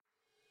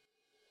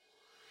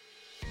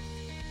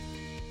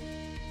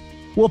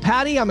Well,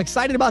 Patty, I'm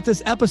excited about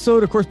this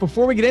episode. Of course,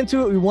 before we get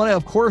into it, we want to,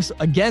 of course,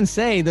 again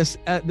say this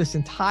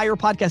entire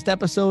podcast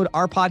episode,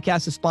 our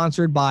podcast is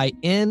sponsored by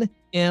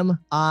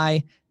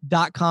NMI.com,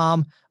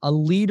 a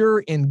leader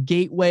in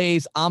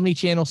gateways,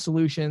 omni-channel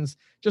solutions.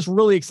 Just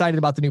really excited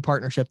about the new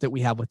partnership that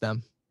we have with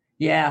them.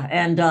 Yeah,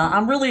 and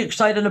I'm really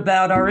excited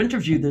about our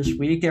interview this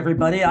week,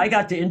 everybody. I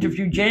got to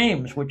interview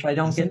James, which I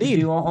don't get to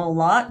do a whole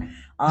lot.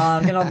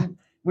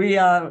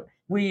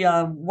 We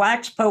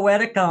wax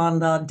poetic on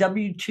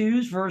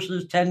W-2s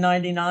versus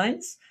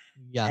 1099s.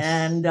 Yes.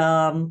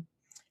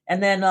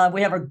 And then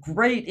we have a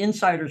great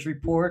insider's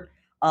report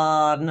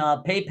on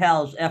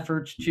PayPal's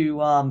efforts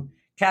to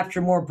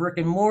capture more brick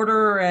and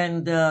mortar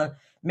and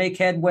make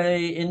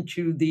headway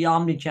into the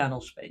omni-channel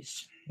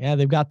space. Yeah,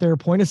 they've got their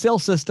point of sale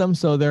system,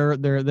 so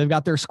they've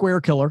got their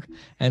Square killer,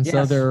 and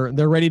so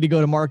they're ready to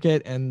go to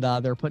market, and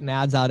they're putting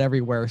ads out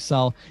everywhere.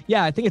 So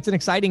yeah, I think it's an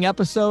exciting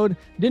episode.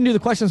 Didn't do the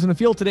questions from the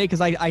field today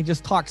because I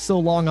just talked so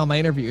long on my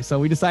interview, so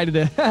we decided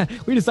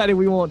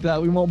we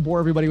won't bore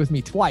everybody with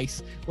me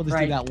twice. We'll just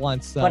do that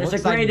once. So but it's a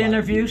great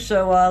interview,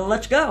 so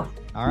let's go.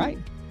 All right.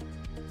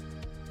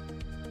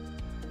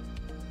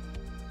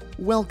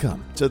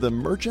 Welcome to the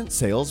Merchant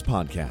Sales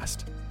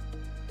Podcast.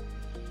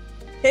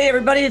 Hey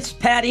everybody, it's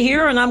Patty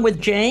here, and I'm with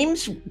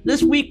James.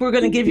 This week we're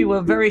going to give you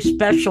a very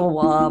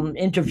special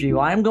interview.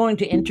 I'm going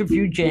to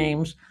interview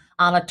James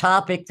on a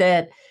topic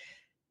that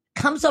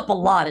comes up a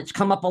lot. It's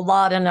come up a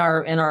lot in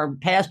our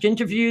past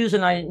interviews,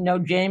 and I know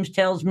James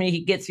tells me he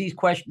gets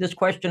this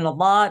question a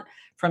lot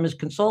from his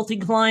consulting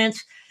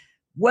clients.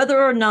 What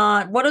are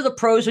the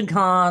pros and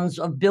cons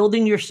of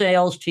building your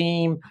sales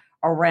team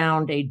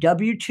around a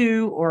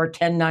W-2 or a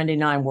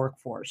 1099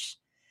 workforce?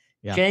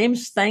 Yeah.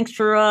 James, thanks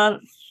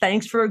for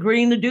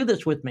agreeing to do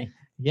this with me.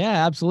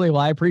 Yeah, absolutely. Well,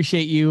 I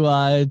appreciate you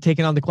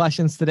taking on the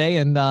questions today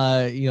and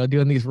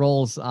doing these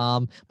roles.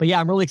 But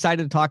yeah, I'm really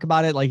excited to talk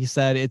about it. Like you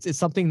said, it's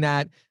something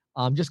that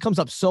just comes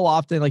up so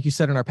often, like you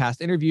said in our past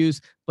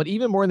interviews, but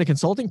even more in the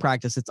consulting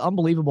practice. It's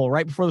unbelievable.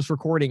 Right before this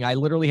recording, I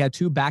literally had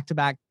 2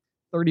 back-to-back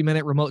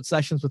 30-minute remote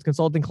sessions with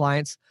consulting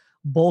clients.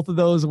 Both of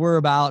those were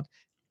about,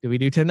 do we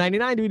do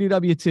 1099? Do we do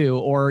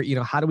W-2? Or,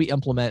 how do we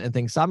implement and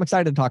things? So I'm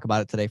excited to talk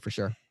about it today for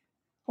sure.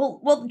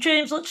 Well,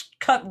 James, let's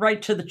cut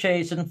right to the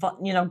chase and,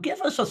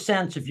 give us a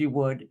sense, if you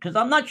would, because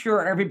I'm not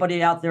sure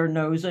everybody out there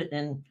knows it.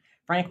 And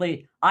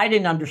frankly, I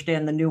didn't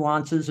understand the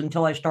nuances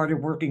until I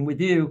started working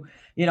with you.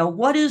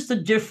 What is the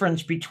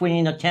difference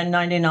between a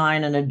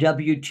 1099 and a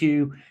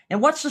W-2?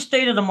 And what's the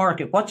state of the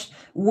market?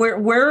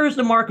 Where is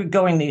the market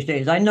going these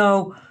days? I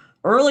know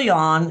early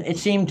on, it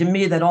seemed to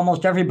me that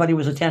almost everybody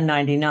was a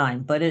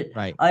 1099, but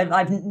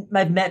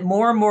I've met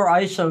more and more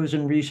ISOs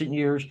in recent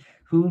years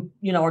who,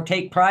 or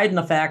take pride in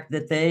the fact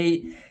that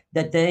they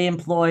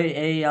employ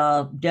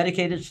a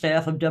dedicated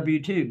staff of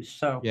W-2s.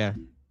 So yeah,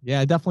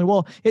 definitely.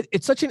 Well,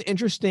 it's such an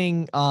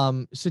interesting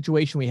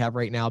situation we have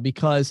right now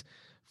because,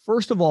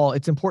 first of all,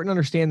 it's important to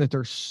understand that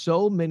there's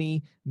so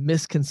many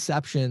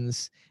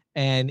misconceptions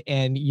and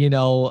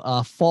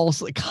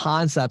false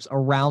concepts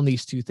around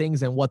these two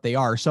things and what they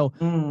are. So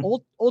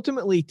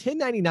ultimately,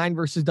 1099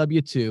 versus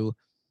W-2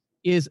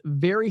 is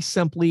very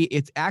simply,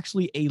 it's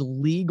actually a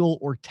legal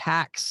or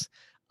tax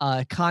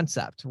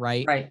concept,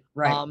 right?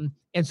 Right.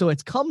 And so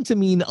it's come to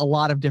mean a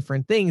lot of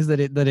different things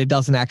that it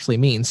doesn't actually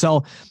mean.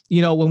 So,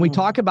 when we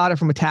talk about it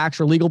from a tax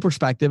or legal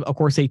perspective, of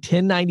course, a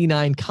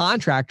 1099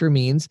 contractor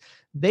means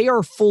they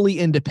are fully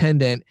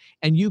independent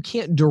and you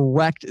can't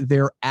direct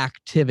their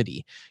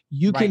activity.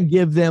 You can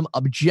give them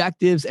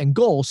objectives and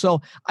goals.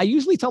 So I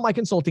usually tell my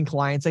consulting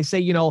clients, I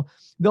say,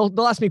 they'll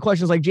ask me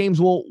questions like,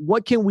 James, well,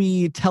 what can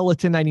we tell a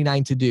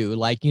 1099 to do?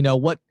 Like,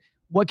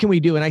 what can we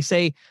do? And I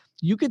say,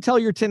 you could tell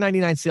your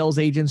 1099 sales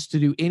agents to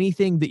do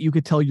anything that you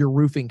could tell your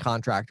roofing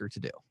contractor to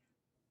do,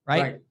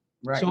 right?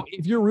 So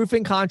if your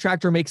roofing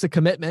contractor makes a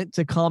commitment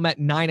to come at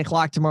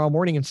 9:00 tomorrow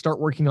morning and start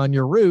working on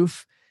your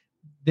roof,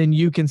 then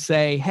you can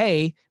say,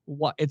 hey,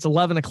 it's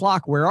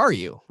 11:00. Where are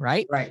you?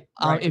 Right.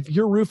 If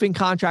your roofing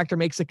contractor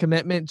makes a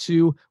commitment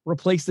to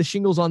replace the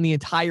shingles on the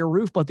entire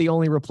roof, but they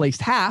only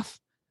replaced half,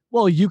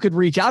 well, you could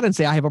reach out and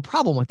say, I have a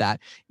problem with that.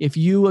 If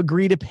you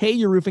agree to pay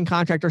your roofing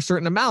contractor a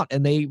certain amount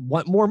and they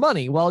want more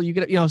money, well, you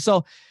could,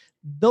 so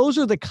those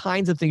are the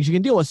kinds of things you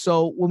can deal with.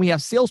 So when we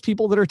have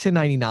salespeople that are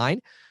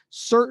 1099,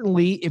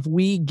 certainly if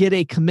we get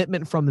a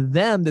commitment from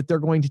them that they're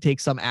going to take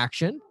some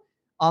action,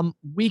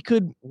 we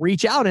could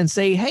reach out and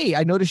say, hey,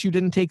 I noticed you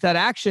didn't take that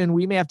action.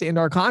 We may have to end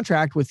our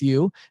contract with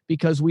you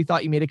because we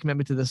thought you made a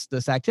commitment to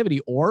this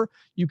activity. Or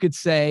you could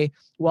say,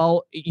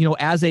 well,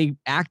 as a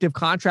active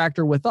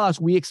contractor with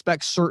us, we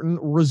expect certain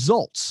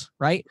results,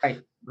 right?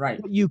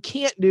 Right. What you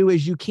can't do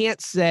is you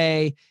can't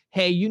say,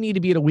 hey, you need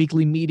to be at a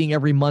weekly meeting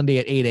every Monday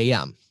at 8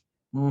 a.m.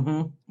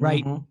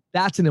 Right?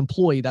 That's an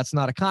employee. That's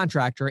not a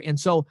contractor. And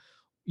so,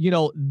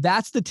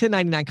 that's the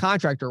 1099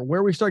 contractor.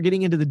 Where we start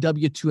getting into the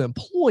W-2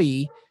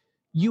 employee,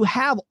 you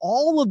have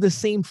all of the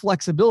same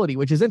flexibility,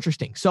 which is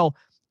interesting. So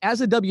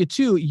as a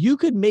W-2, you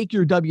could make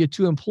your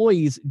W-2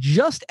 employees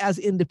just as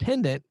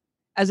independent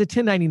as a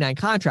 1099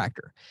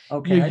 contractor.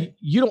 Okay.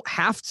 You don't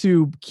have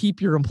to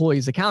keep your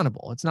employees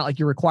accountable. It's not like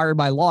you're required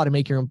by law to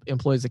make your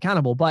employees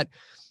accountable, but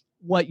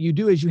what you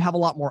do is you have a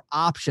lot more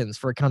options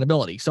for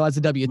accountability. So as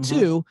a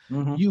W-2,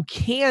 you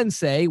can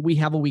say we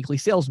have a weekly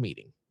sales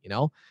meeting,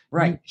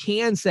 Right. You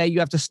can say you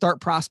have to start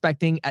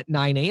prospecting at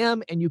 9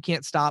 a.m. and you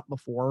can't stop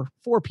before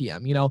 4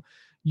 p.m.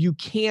 You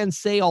can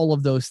say all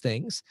of those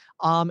things.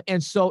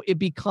 And so it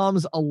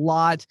becomes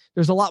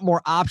there's a lot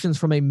more options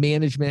from a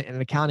management and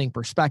an accounting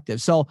perspective.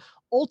 So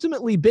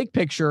ultimately, big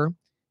picture,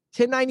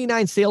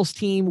 1099 sales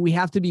team, we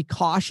have to be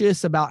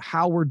cautious about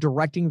how we're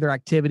directing their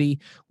activity.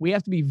 We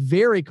have to be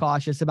very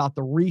cautious about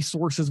the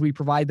resources we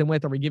provide them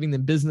with. Are we giving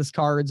them business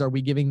cards? Are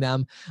we giving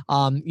them,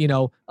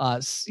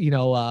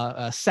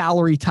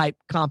 salary type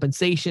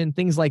compensation,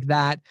 things like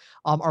that?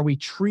 Are we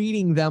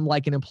treating them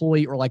like an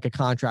employee or like a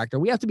contractor?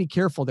 We have to be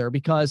careful there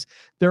because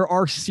there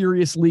are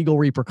serious legal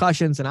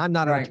repercussions. And I'm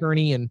not an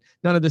attorney and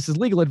none of this is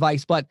legal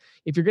advice. But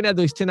if you're going to have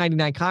those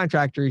 1099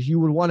 contractors, you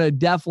would want to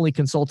definitely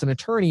consult an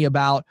attorney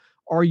about,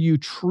 are you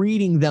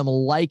treating them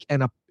like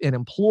an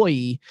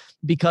employee?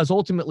 Because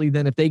ultimately,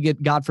 then if they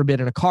get, God forbid,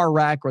 in a car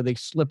wreck or they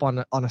slip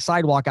on a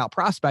sidewalk out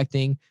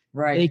prospecting,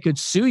 they could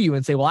sue you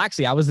and say, well,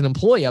 actually, I was an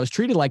employee. I was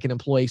treated like an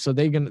employee. So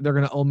they're going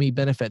to owe me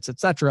benefits,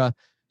 et cetera.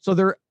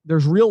 So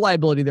there's real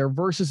liability there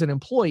versus an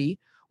employee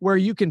where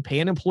you can pay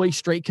an employee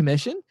straight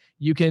commission.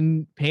 You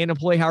can pay an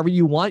employee however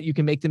you want. You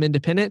can make them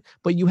independent,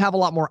 but you have a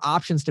lot more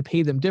options to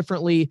pay them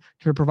differently,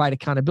 to provide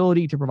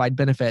accountability, to provide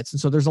benefits. And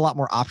so there's a lot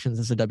more options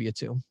as a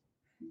W-2.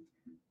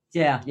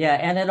 Yeah.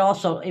 And it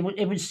also, it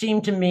would seem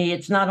to me,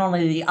 it's not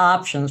only the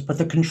options, but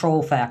the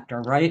control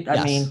factor, right? Yes.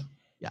 I mean,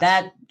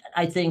 that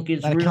I think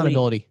is that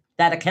really,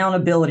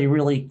 accountability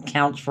really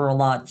counts for a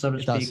lot, so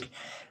to speak.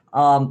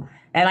 And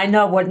I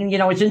know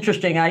it's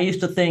interesting. I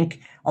used to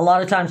think a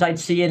lot of times I'd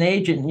see an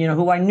agent,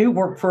 who I knew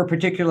worked for a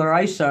particular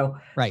ISO,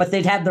 but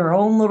they'd have their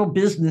own little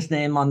business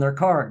name on their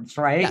cards,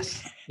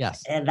 right?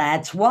 Yes. And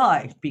that's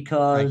why,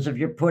 because if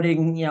you're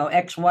putting,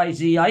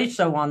 XYZ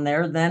ISO on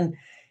there, then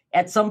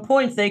at some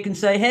point they can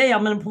say, hey,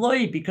 I'm an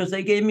employee because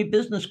they gave me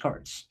business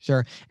cards.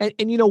 Sure. And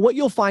what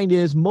you'll find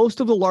is most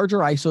of the larger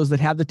ISOs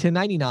that have the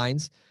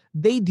 1099s,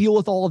 they deal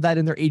with all of that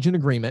in their agent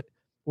agreement,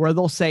 where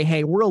they'll say,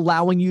 hey, we're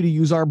allowing you to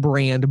use our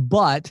brand,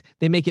 but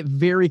they make it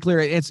very clear.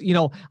 It's,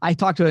 I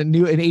talked to an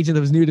agent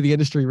that was new to the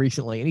industry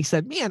recently, and he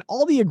said, man,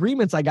 all the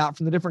agreements I got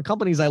from the different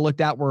companies I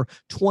looked at were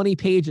 20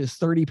 pages,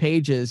 30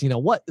 pages.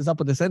 What is up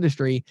with this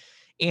industry?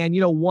 And,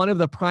 one of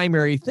the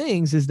primary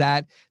things is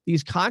that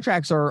these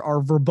contracts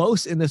are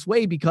verbose in this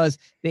way because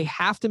they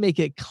have to make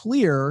it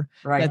clear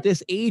that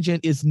this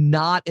agent is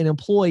not an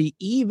employee,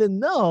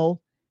 even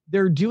though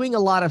they're doing a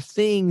lot of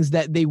things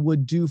that they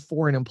would do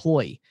for an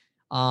employee.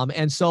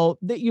 And so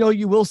that,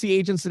 you will see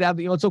agents that have,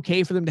 it's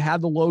okay for them to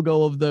have the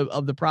logo of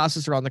the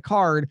processor on the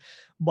card,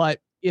 but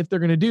if they're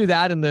going to do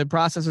that and the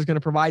processor is going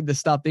to provide this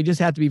stuff, they just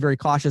have to be very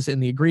cautious in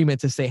the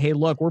agreement to say, hey,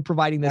 look, we're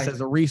providing this as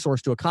a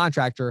resource to a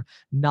contractor,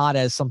 not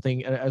as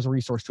a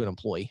resource to an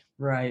employee.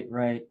 Right.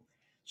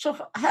 So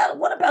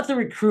what about the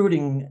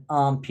recruiting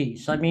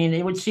piece? I mean,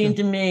 it would seem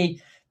to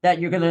me that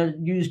you're going to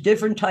use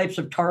different types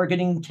of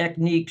targeting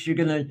techniques. You're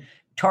going to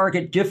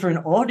target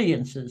different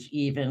audiences,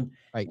 even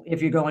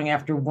if you're going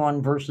after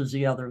one versus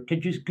the other.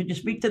 Could you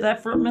speak to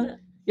that for a minute?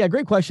 Yeah,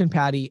 great question,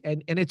 Patty.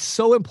 And it's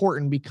so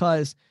important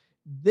because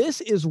this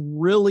is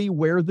really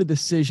where the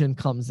decision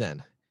comes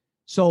in.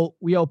 So,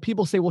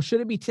 people say, well, should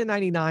it be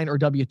 1099 or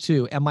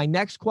W-2? And my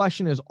next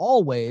question is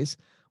always,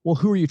 well,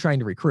 who are you trying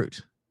to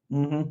recruit?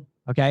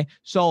 Okay.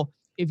 So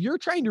if you're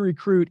trying to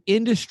recruit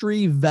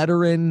industry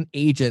veteran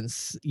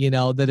agents,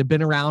 that have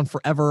been around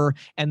forever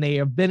and they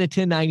have been a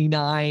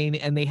 1099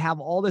 and they have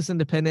all this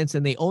independence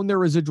and they own their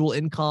residual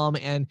income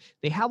and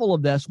they have all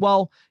of this,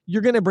 well,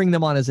 you're going to bring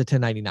them on as a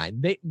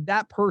 1099.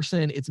 That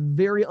person, it's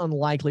very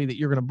unlikely that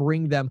you're going to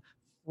bring them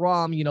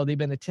from, they've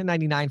been a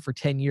 1099 for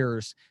 10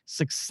 years,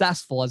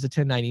 successful as a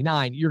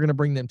 1099, you're going to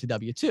bring them to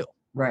W-2.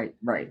 Right.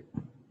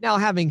 Now,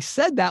 having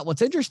said that,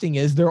 what's interesting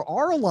is there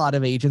are a lot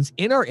of agents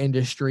in our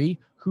industry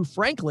who,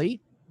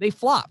 frankly, they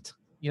flopped.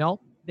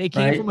 They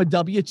came from a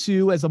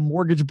W-2 as a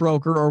mortgage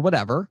broker or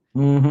whatever.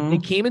 They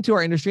came into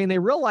our industry and they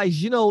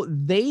realized,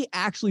 they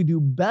actually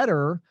do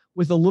better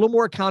with a little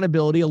more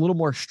accountability, a little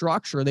more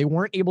structure. They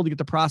weren't able to get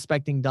the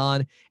prospecting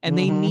done, and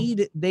they don't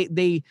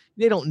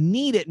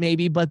need it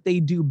maybe, but they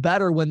do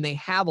better when they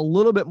have a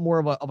little bit more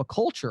of a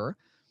culture.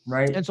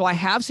 Right. And so I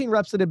have seen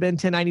reps that have been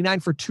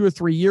 1099 for 2 or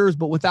 3 years,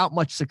 but without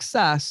much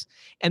success.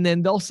 And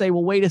then they'll say,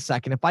 well, wait a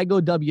second, if I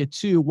go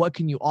W-2, what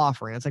can you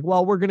offer? And it's like,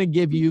 well, we're going to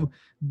give you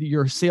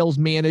your sales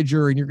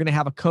manager and you're going to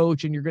have a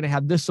coach and you're going to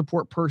have this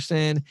support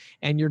person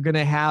and you're going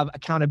to have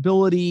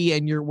accountability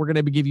and we're going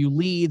to give you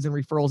leads and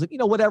referrals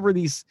and, whatever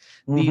these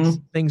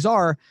things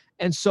are.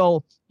 And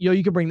so,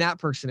 you can bring that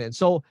person in.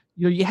 So,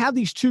 you have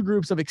these two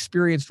groups of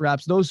experienced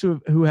reps, those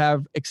who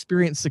have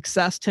experienced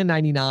success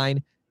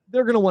 1099,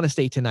 they're going to want to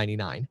stay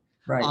 1099.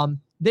 Right.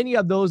 Then you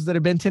have those that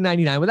have been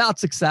 1099 without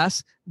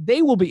success.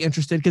 They will be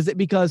interested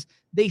because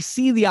they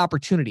see the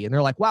opportunity and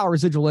they're like, wow,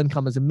 residual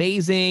income is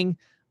amazing.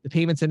 the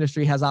payments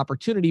industry has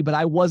opportunity, but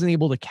I wasn't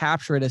able to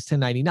capture it as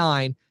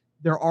 1099.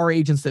 There are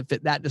agents that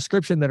fit that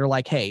description that are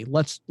like, hey,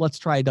 let's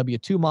try a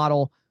W-2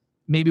 model.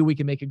 Maybe we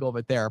can make a go of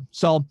it there.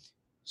 So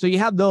you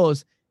have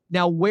those.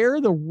 Now, where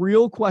the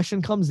real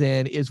question comes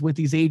in is with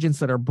these agents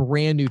that are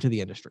brand new to the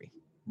industry.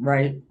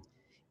 Right.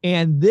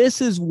 And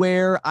this is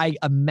where I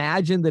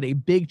imagine that a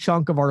big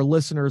chunk of our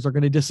listeners are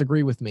going to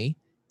disagree with me.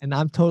 And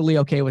I'm totally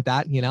okay with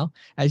that.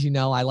 As you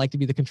know, I like to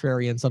be the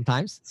contrarian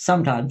sometimes.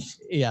 Sometimes.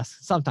 Yes,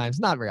 sometimes,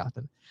 not very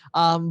often.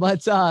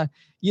 But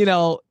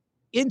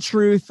in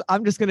truth,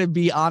 I'm just going to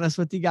be honest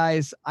with you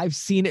guys. I've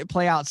seen it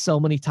play out so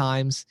many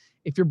times.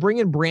 If you're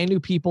bringing brand new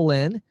people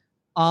in,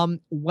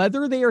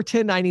 whether they are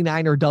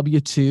 1099 or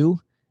W-2,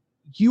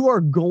 you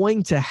are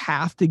going to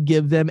have to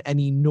give them an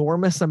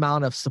enormous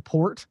amount of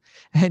support,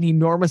 an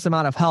enormous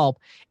amount of help.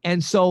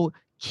 And so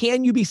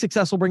can you be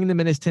successful bringing them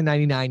in as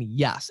 1099?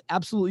 Yes,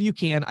 absolutely you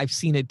can. I've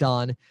seen it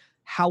done.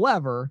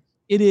 However,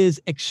 it is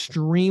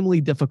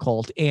extremely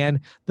difficult.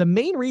 And the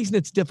main reason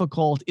it's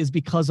difficult is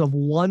because of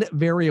one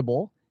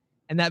variable,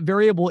 and that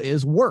variable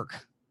is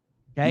work.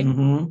 Okay.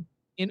 Mm-hmm.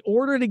 In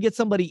order to get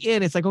somebody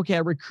in, it's like, okay, I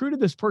recruited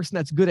this person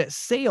that's good at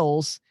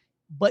sales,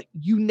 but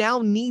you now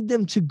need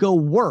them to go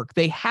work.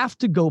 They have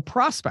to go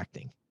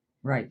prospecting.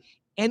 Right.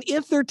 And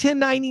if they're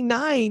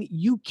 1099,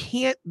 you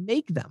can't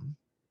make them.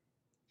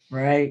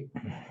 Right.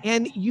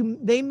 And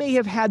they may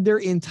have had their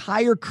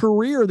entire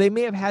career. They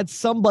may have had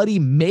somebody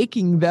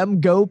making them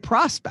go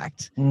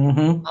prospect.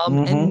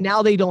 And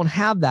now they don't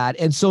have that.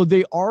 And so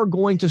they are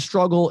going to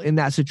struggle in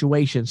that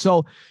situation.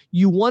 So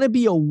you want to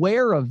be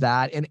aware of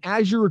that. And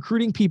as you're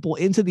recruiting people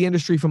into the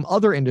industry from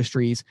other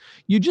industries,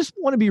 you just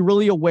want to be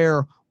really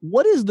aware,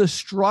 what is the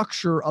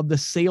structure of the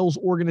sales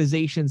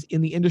organizations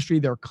in the industry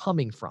they're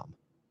coming from,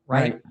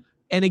 right?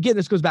 And again,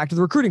 this goes back to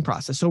the recruiting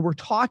process. So we're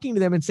talking to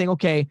them and saying,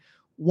 okay,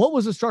 what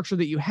was the structure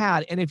that you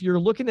had? And if you're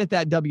looking at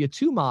that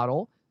W-2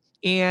 model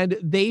and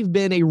they've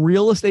been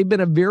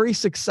a very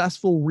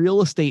successful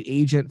real estate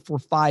agent for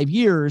 5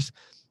 years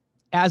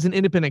as an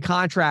independent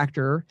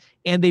contractor,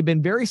 and they've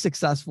been very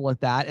successful at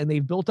that, and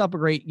they've built up a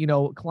great,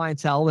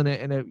 clientele and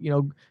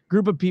a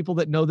group of people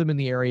that know them in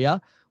the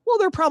area, well,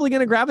 they're probably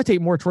going to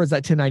gravitate more towards that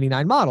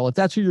 1099 model. If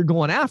that's who you're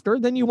going after,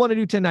 then you want to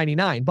do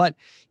 1099. But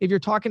if you're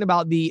talking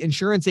about the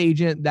insurance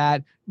agent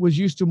that was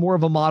used to more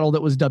of a model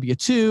that was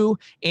W-2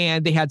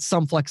 and they had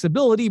some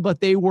flexibility, but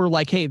they were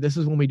like, hey, this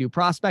is when we do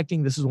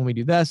prospecting, this is when we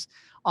do this,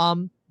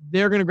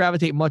 they're going to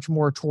gravitate much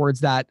more towards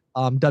that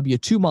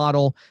W-2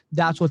 model.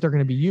 That's what they're going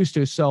to be used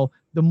to. So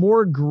the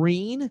more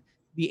green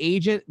the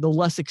agent, the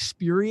less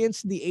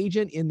experienced the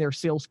agent in their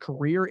sales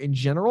career in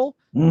general,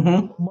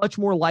 much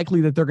more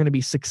likely that they're going to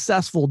be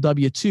successful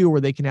W-2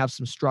 where they can have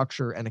some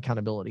structure and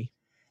accountability.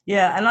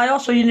 Yeah. And I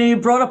also, you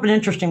brought up an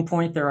interesting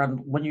point there on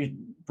when you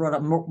brought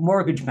up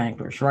mortgage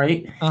bankers,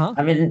 right?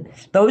 I mean,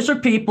 those are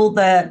people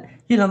that,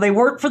 they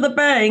work for the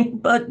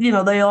bank, but,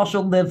 they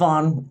also live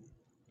on,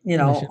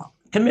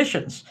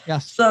 commissions.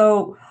 Yes.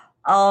 So,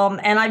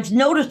 and I've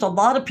noticed a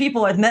lot of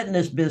people I've met in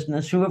this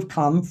business who have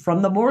come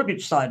from the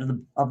mortgage side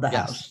of the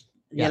house,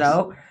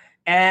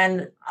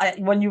 and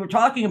when you were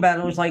talking about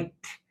it, it was like,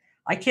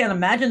 I can't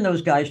imagine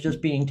those guys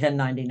just being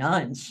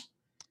 1099s.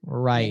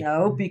 Right.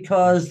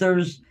 Because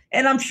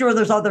and I'm sure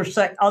there's other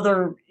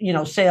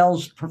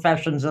sales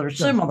professions that are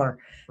similar,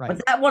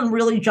 but that one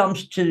really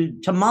jumps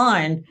to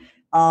mind,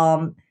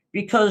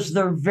 because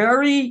they're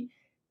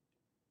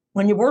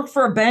when you work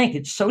for a bank,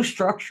 it's so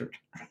structured.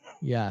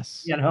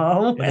 Yes.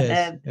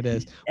 It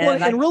is.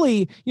 Well, and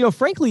really,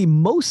 frankly,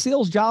 most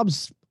sales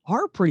jobs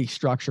are pretty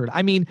structured.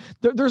 I mean,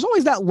 there's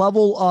always that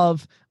level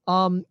of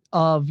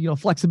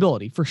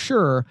flexibility for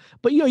sure.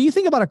 But, you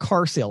think about a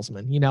car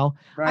salesman,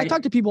 I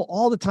talk to people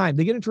all the time.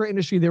 They get into our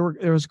industry.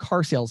 There was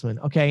car salesman.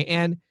 Okay.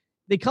 And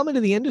they come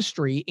into the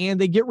industry and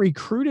they get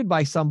recruited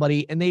by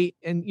somebody and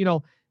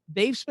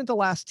they've spent the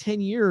last 10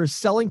 years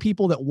selling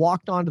people that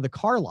walked onto the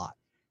car lot.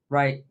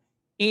 Right.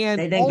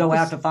 And they didn't go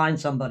out to find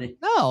somebody.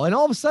 No. And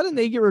all of a sudden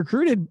they get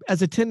recruited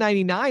as a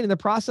 1099 and the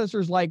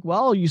processor's like,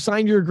 well, you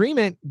signed your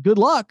agreement. Good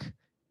luck.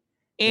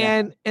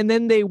 And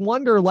then they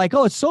wonder like,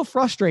 oh, it's so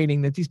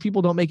frustrating that these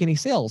people don't make any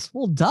sales.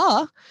 Well,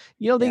 duh.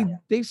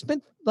 They've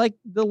spent like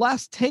the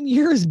last 10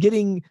 years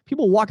getting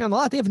people walking on the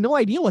lot. They have no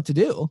idea what to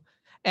do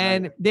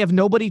and they have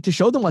nobody to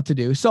show them what to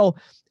do. So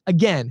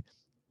again,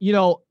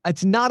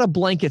 it's not a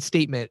blanket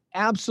statement.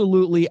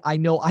 Absolutely. I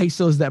know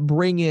ISOs that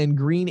bring in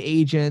green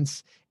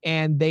agents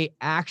and they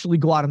actually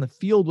go out on the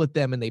field with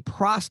them and they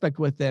prospect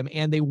with them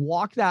and they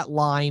walk that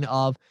line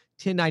of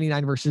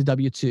 1099 versus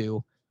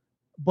W-2.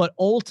 But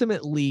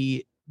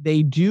ultimately,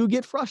 they do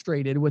get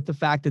frustrated with the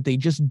fact that they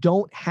just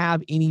don't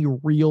have any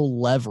real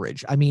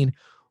leverage. I mean,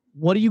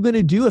 what are you going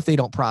to do if they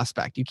don't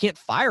prospect? You can't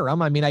fire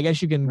them. I mean, I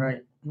guess you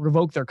can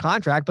revoke their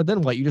contract, but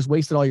then what? You just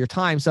wasted all your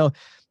time. So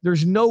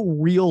there's no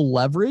real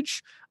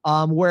leverage.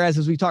 Whereas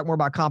as we talk more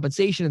about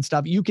compensation and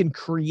stuff, you can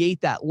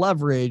create that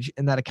leverage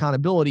and that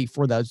accountability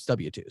for those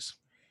W-2s.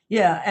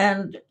 Yeah.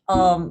 And,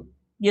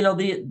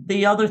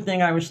 the other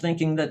thing I was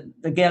thinking that,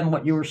 again,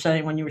 what you were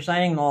saying when you were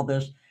saying all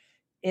this,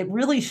 it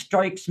really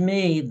strikes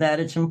me that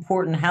it's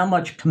important how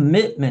much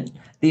commitment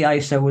the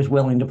ISO is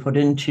willing to put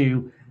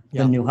into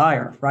the new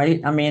hire,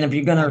 right? I mean, if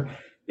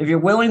you're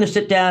willing to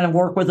sit down and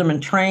work with them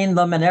and train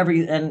them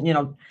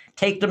and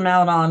take them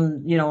out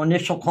on,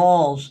 initial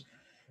calls,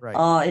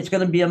 right. it's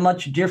going to be a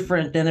much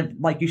different than if,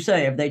 like you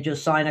say, if they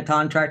just sign a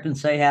contract and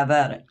say, have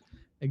at it.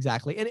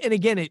 Exactly. And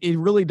again, it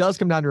really does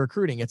come down to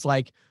recruiting. It's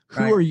like,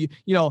 who Right. are you,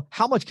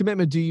 how much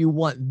commitment do you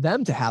want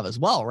them to have as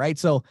well? Right.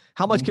 So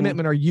how much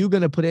commitment are you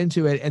going to put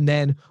into it? And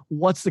then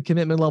what's the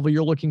commitment level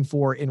you're looking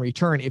for in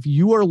return? If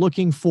you are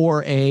looking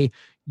for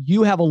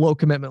you have a low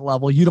commitment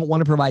level, you don't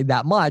want to provide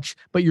that much,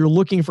 but you're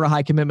looking for a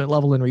high commitment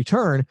level in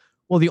return.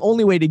 Well, the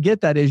only way to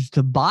get that is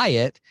to buy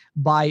it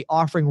by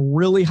offering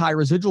really high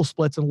residual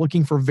splits and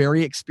looking for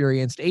very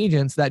experienced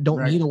agents that don't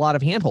Right. need a lot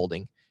of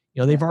handholding.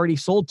 They've already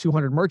sold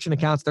 200 merchant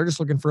accounts. They're just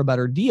looking for a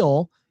better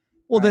deal.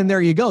 Well, then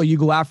there you go. You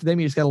go after them.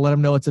 You just got to let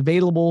them know it's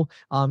available,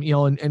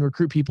 and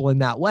recruit people in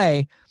that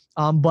way.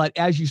 But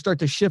as you start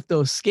to shift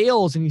those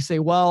scales and you say,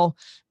 well,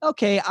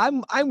 okay,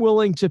 I'm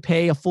willing to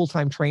pay a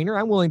full-time trainer.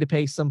 I'm willing to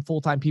pay some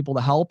full-time people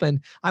to help,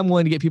 and I'm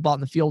willing to get people out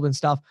in the field and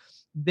stuff.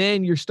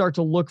 Then you start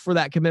to look for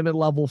that commitment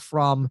level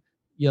from,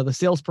 the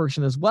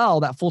salesperson as well,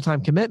 that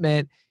full-time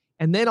commitment.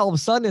 And then all of a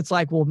sudden it's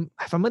like, well,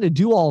 if I'm going to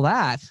do all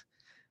that,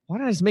 why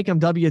don't I just make them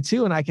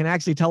W-2 and I can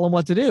actually tell them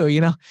what to do,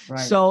 Right.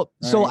 So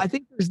I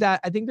think there's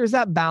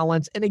that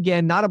balance. And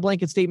again, not a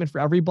blanket statement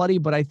for everybody,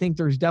 but I think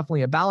there's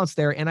definitely a balance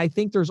there. And I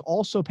think there's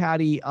also,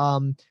 Patty,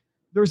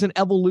 there's an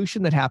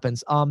evolution that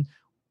happens.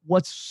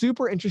 What's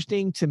super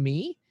interesting to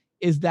me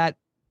is that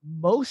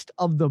most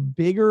of the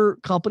bigger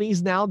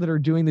companies now that are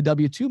doing the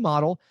W-2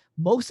 model,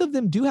 most of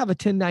them do have a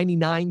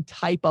 1099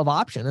 type of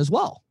option as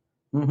well.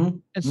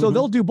 And so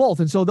they'll do both.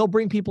 And so they'll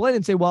bring people in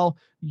and say, well,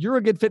 you're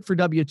a good fit for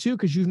W-2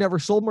 because you've never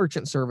sold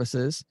merchant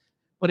services.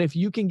 But if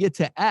you can get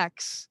to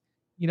X,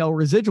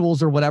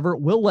 residuals or whatever,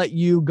 we'll let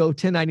you go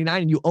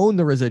 1099 and you own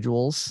the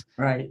residuals.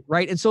 Right.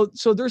 Right. And so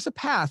there's a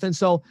path. And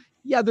so,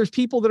 yeah, there's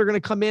people that are going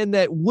to come in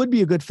that would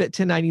be a good fit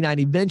 1099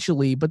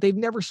 eventually, but they've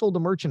never sold a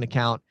merchant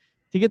account.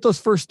 To get those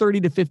first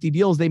 30 to 50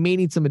 deals, they may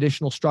need some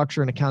additional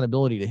structure and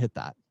accountability to hit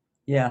that.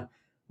 Yeah.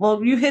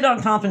 Well, you hit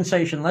on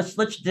compensation.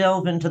 Let's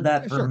delve into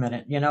that for a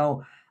minute.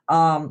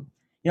 How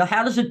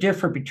does it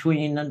differ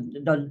between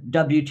the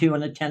W-2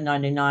 and the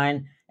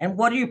 1099, and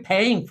what are you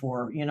paying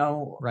for?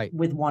 Right.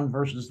 With one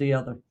versus the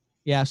other.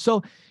 Yeah.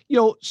 So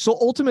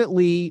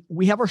ultimately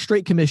we have our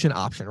straight commission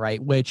option,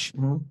 right? Which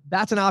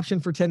that's an option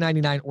for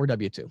 1099 or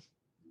W-2.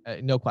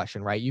 No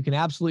question, right? You can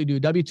absolutely do a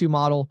W-2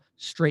 model,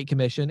 straight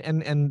commission,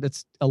 and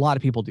that's a lot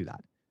of people do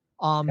that.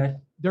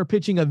 They're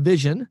pitching a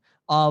vision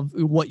of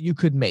what you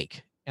could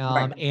make.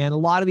 And a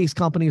lot of these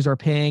companies are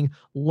paying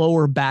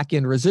lower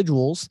back-end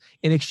residuals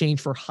in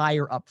exchange for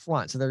higher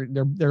upfront. So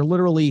they're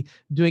literally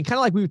doing kind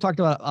of like we talked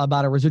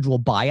about a residual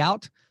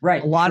buyout.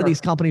 Right. A lot of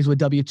these companies with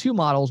W-2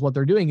 models, what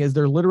they're doing is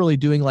they're literally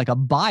doing like a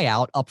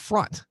buyout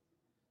upfront.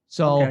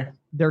 So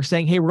they're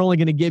saying, hey, we're only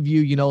going to give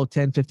you,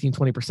 10, 15,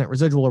 20%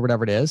 residual or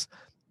whatever it is,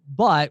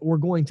 but we're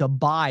going to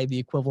buy the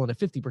equivalent of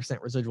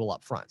 50% residual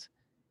upfront.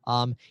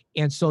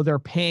 And so they're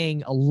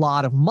paying a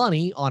lot of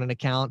money on an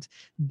account.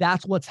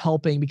 That's what's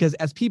helping, because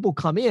as people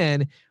come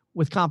in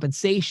with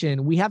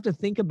compensation, we have to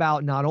think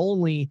about not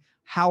only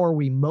how are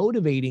we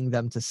motivating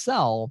them to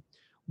sell,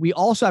 we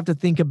also have to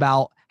think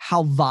about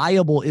how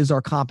viable is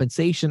our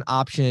compensation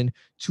option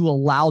to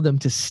allow them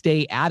to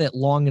stay at it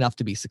long enough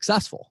to be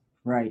successful.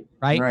 Right.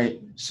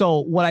 So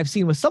what I've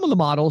seen with some of the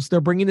models, they're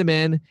bringing them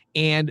in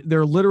and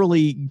they're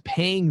literally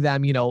paying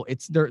them,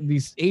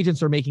 these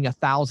agents are making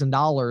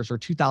 $1,000 or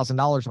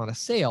 $2,000 on a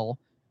sale.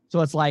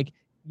 So it's like,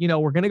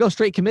 we're going to go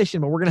straight commission,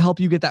 but we're going to help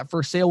you get that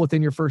first sale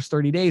within your first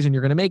 30 days. And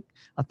you're going to make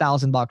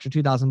 $1,000 or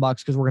 $2,000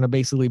 because we're going to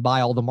basically buy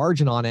all the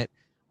margin on it.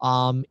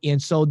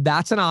 And so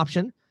that's an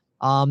option.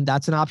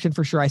 That's an option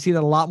for sure. I see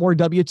that a lot more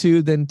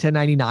W-2 than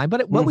 1099,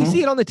 but we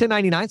see it on the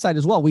 1099 side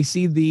as well. We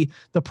see the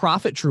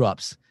profit true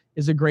ups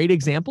is a great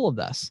example of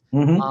this.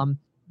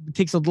 It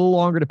takes a little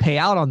longer to pay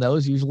out on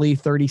those, usually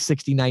 30,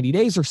 60, 90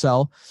 days or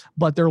so,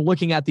 but they're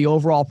looking at the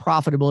overall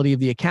profitability of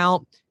the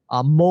account,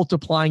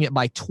 multiplying it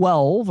by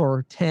 12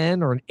 or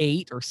 10 or an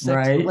 8 or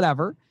 6 or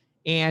whatever.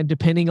 And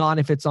depending on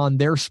if it's on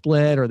their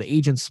split or the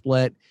agent's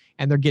split,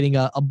 and they're getting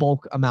a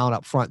bulk amount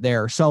up front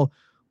there. So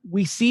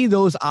we see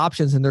those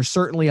options, and there's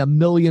certainly a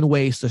million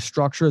ways to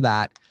structure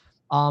that.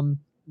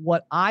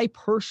 What I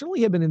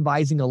personally have been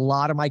advising a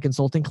lot of my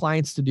consulting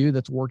clients to do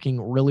that's working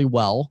really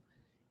well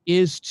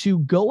is to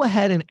go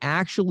ahead and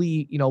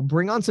actually,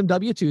 bring on some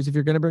W-2s. If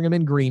you're going to bring them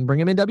in green, bring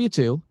them in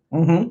W-2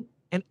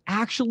 and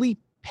actually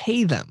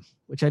pay them,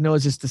 which I know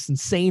is just this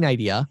insane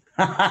idea.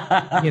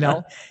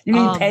 You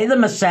mean pay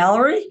them a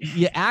salary?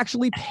 You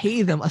actually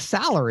pay them a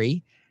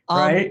salary,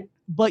 right?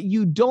 But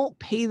you don't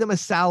pay them a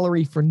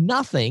salary for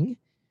nothing.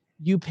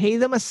 You pay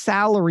them a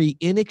salary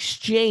in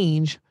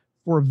exchange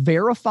for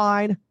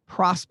verified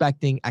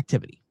prospecting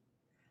activity.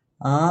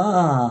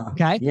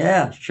 Okay.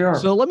 Yeah, sure.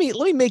 So let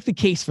me make the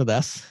case for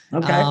this.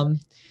 Okay.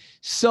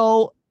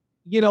 So,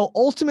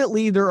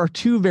 ultimately there are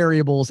two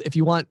variables if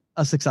you want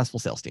a successful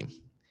sales team.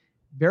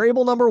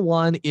 Variable number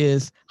one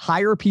is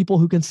hire people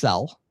who can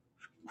sell.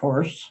 Of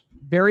course.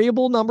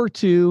 Variable number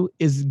two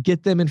is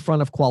get them in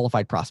front of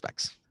qualified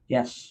prospects.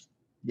 Yes.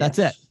 That's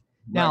Yes. it.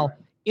 Now,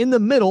 in the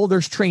middle,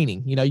 there's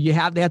training. They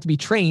have to be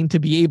trained to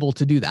be able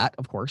to do that,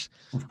 of course.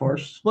 Of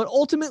course. But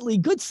ultimately,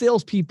 good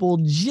salespeople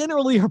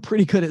generally are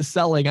pretty good at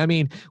selling. I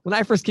mean, when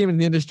I first came into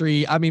the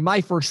industry,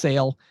 my first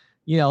sale,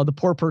 the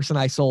poor person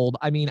I sold,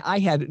 I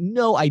had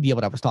no idea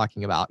what I was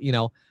talking about.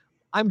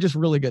 I'm just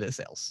really good at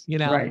sales,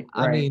 Right.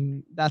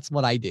 That's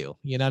what I do.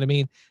 You know what I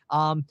mean?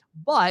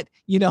 But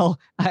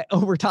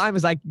over time,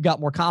 as I got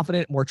more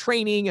confident, more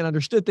training and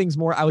understood things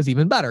more, I was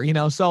even better,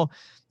 so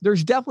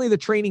there's definitely the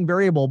training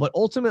variable, but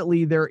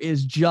ultimately there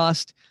is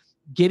just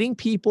getting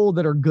people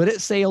that are good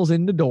at sales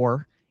in the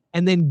door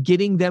and then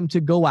getting them to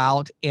go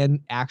out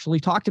and actually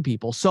talk to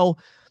people. So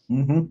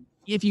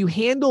if you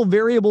handle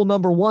variable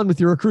number one with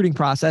your recruiting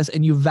process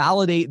and you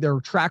validate their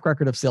track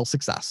record of sales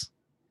success,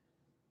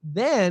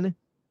 then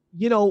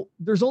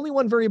there's only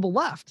one variable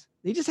left.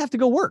 They just have to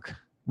go work.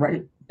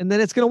 Right. And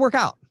then it's going to work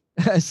out.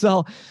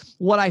 So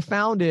what I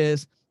found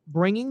is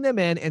bringing them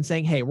in and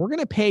saying, hey, we're going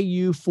to pay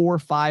you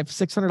 $400, $500,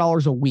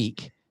 $600 a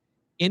week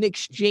in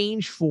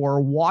exchange for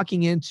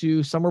walking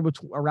into somewhere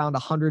between around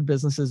 100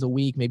 businesses a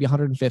week, maybe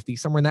 150,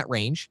 somewhere in that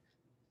range.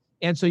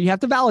 And so you have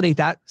to validate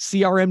that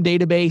CRM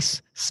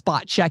database,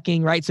 spot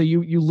checking, right? So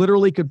you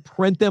literally could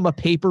print them a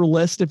paper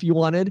list if you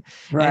wanted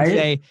and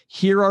say,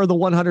 here are the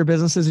 100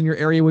 businesses in your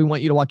area we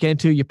want you to walk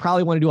into. You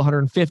probably want to do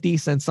 150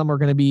 since some are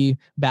going to be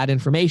bad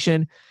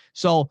information.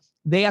 So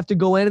they have to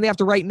go in and they have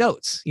to write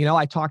notes.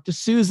 I talked to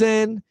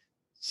Susan.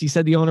 She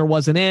said the owner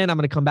wasn't in. I'm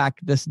going to come back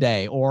this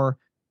day. Or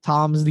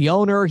Tom's the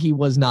owner. He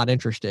was not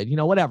interested,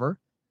 whatever.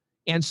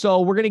 And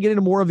so we're going to get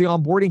into more of the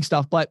onboarding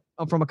stuff. But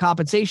from a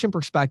compensation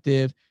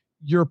perspective,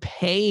 you're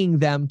paying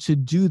them to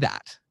do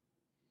that.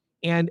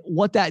 And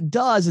what that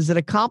does is it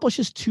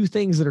accomplishes two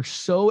things that are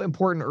so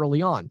important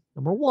early on.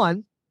 Number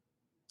one,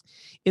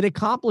 it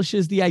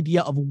accomplishes the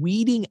idea of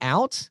weeding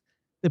out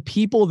the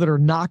people that are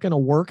not going to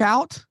work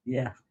out.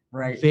 Yeah.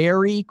 Right.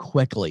 Very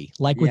quickly,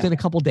 within a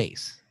couple of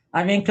days.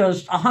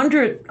 Because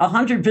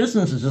 100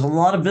 businesses is a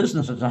lot of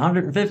businesses.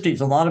 150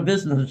 is a lot of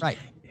businesses. Right.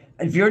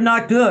 If you're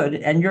not good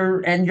and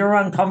you're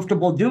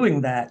uncomfortable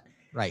doing that,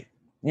 right.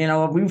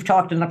 We've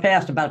talked in the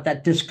past about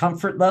that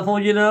discomfort level,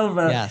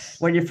 yes.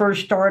 When you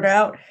first start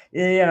out,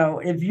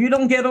 if you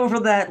don't get over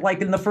that, like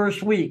in the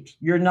first week,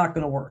 you're not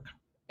going to work.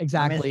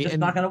 Exactly. It's just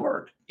not going to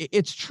work.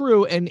 It's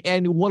true.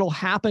 And what'll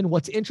happen,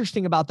 what's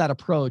interesting about that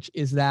approach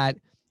is that,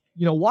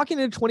 walking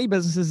into 20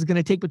 businesses is going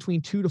to take between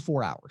 2 to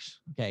 4 hours.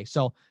 Okay.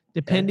 So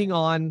depending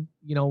on,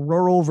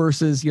 rural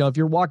versus, if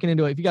you're walking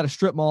into it, if you got a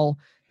strip mall,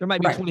 there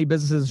might be 20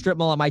 businesses in a strip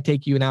mall. It might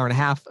take you an hour and a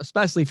half,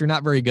 especially if you're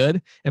not very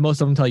good. And most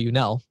of them tell you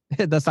no,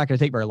 that's not going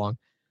to take very long.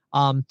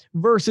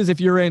 Versus if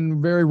you're in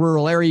very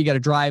rural area, you got to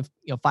drive,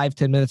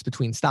 5-10 minutes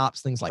between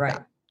stops, things like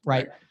that.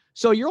 Right.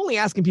 So you're only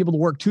asking people to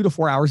work 2 to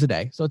 4 hours a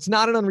day. So it's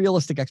not an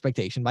unrealistic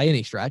expectation by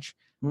any stretch.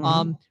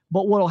 But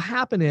what'll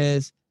happen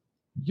is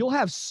you'll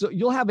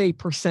have a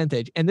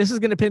percentage, and this is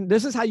going to depend.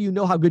 This is how you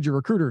know how good your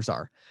recruiters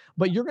are,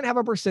 but you're going to have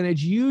a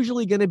percentage,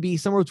 usually going to be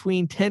somewhere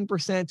between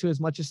 10% to as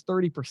much as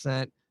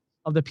 30%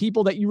 of the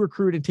people that you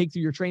recruit and take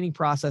through your training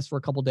process for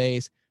a couple of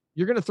days.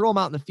 You're going to throw them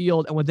out in the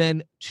field, and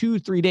within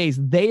 2-3 days,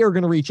 they are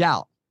going to reach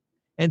out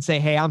and say,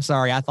 hey, I'm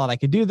sorry. I thought I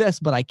could do this,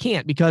 but I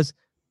can't, because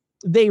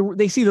they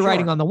see the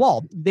writing on the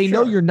wall. They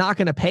know you're not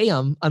going to pay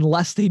them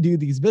unless they do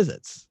these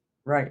visits.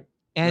 Right.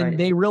 And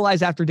they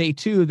realize after day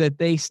 2 that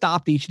they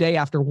stopped each day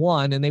after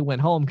 1 and they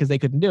went home because they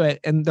couldn't do it,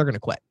 and they're going to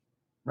quit.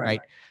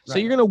 Right. So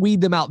you're going to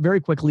weed them out very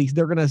quickly.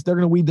 They're going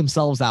to weed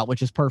themselves out,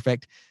 which is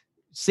perfect,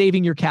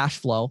 saving your cash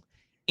flow.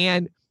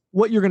 And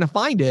what you're going to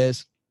find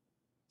is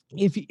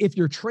if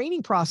your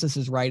training process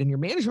is right and your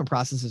management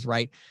process is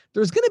right,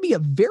 there's going to be a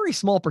very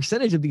small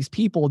percentage of these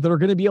people that are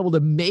going to be able to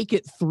make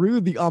it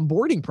through the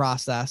onboarding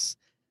process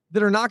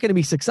that are not going to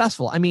be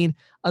successful. I mean,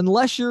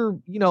 unless you're,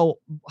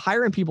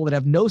 hiring people that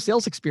have no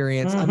sales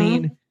experience,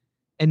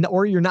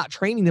 or you're not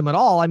training them at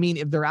all. I mean,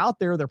 if they're out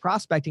there, they're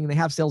prospecting and they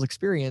have sales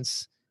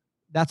experience,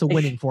 that's a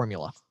winning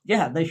formula.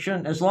 Yeah, they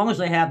shouldn't, as long as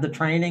they have the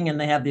training and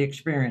they have the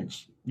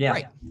experience. Yeah.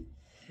 Right.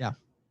 Yeah.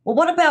 Well,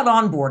 what about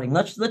onboarding?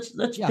 Let's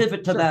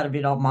pivot to that if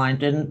you don't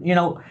mind. And,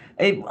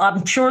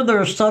 I'm sure there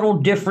are subtle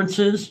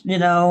differences,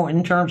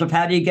 in terms of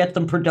how do you get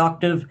them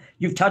productive.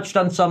 You've touched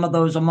on some of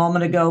those a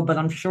moment ago, but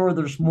I'm sure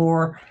there's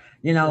more,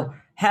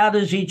 how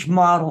does each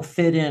model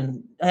fit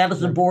in? How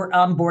does the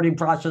onboarding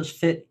process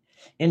fit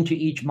into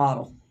each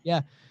model?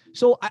 Yeah.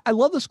 So I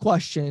love this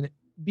question,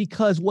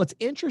 because what's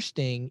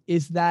interesting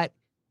is that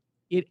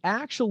it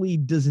actually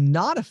does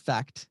not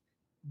affect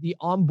the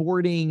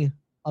onboarding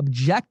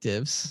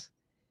objectives.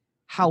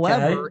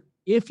 However,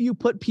 if you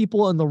put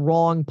people in the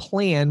wrong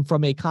plan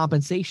from a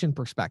compensation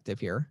perspective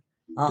here,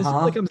 this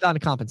really comes down to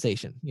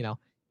compensation.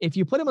 If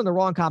you put them in the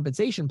wrong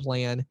compensation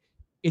plan,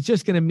 it's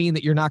just going to mean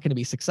that you're not going to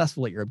be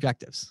successful at your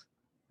objectives.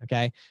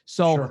 Okay.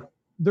 So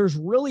there's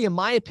really, in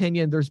my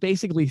opinion, there's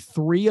basically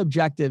 3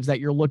 objectives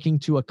that you're looking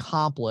to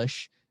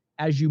accomplish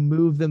as you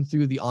move them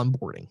through the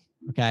onboarding.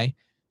 Okay.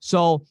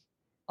 So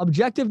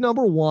objective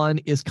number one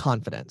is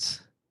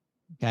confidence.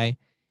 Okay.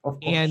 Of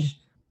course. And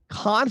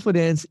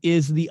confidence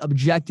is the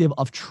objective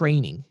of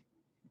training.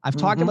 I've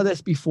talked about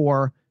this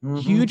before.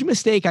 Huge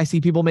mistake I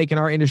see people make in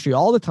our industry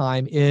all the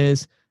time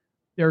is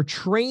they're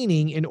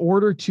training in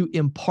order to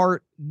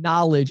impart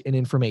knowledge and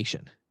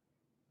information.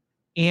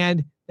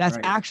 And that's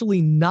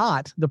actually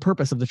not the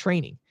purpose of the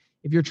training.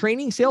 If you're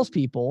training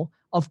salespeople,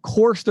 of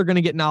course they're going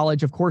to get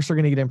knowledge. Of course they're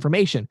going to get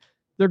information.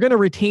 They're going to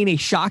retain a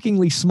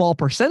shockingly small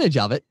percentage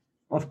of it.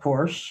 Of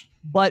course.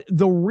 But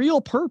the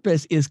real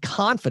purpose is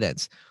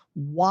confidence.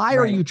 Why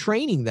are you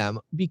training them?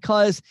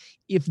 Because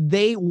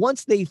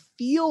once they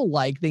feel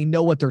like they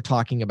know what they're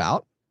talking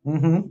about,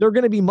 they're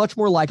going to be much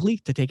more likely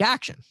to take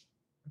action.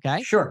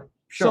 Okay. Sure.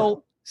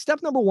 So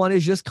step number one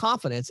is just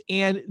confidence.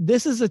 And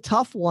this is a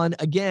tough one.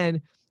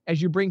 Again,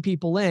 as you bring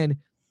people in,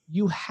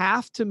 you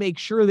have to make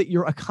sure that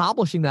you're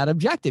accomplishing that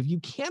objective. You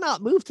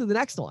cannot move to the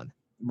next one.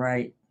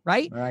 Right.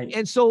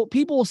 And so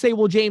people will say,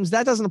 well, James,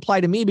 that doesn't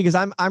apply to me because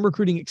I'm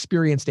recruiting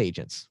experienced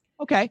agents.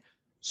 Okay.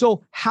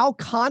 So how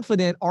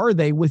confident are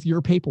they with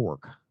your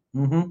paperwork,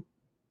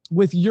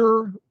 with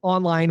your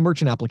online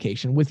merchant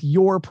application, with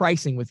your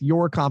pricing, with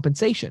your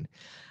compensation?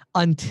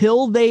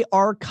 Until they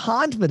are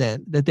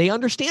confident that they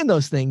understand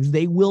those things,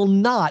 they will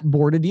not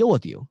board a deal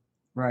with you.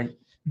 Right.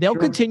 They'll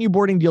continue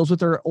boarding deals with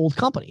their old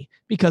company.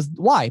 Because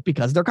why?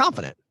 Because they're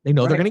confident. They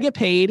know they're going to get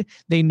paid.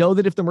 They know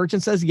that if the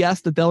merchant says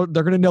yes, that they're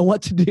going to know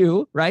what to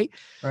do. Right.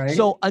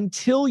 So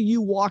until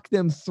you walk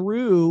them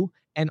through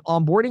an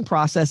onboarding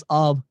process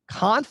of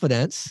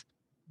confidence,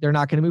 they're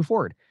not going to move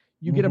forward.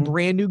 You get a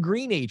brand new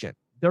green agent.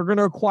 They're going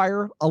to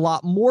require a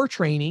lot more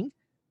training.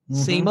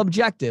 Same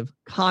objective,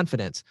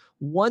 confidence.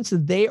 Once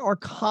they are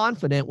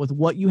confident with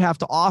what you have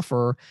to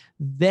offer,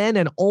 then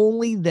and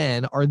only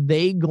then are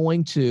they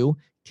going to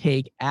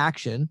take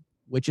action,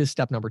 which is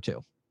step number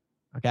two.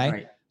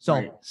 Okay.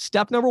 So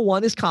step number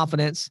one is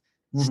confidence.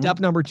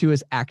 Step number two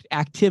is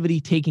activity,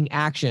 taking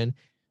action.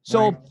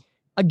 So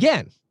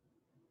again,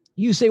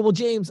 you say, well,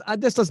 James,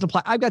 this doesn't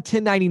apply. I've got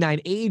 1099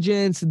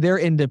 agents. They're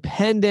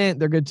independent.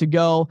 They're good to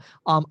go.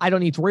 I don't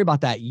need to worry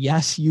about that.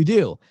 Yes, you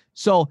do.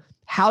 So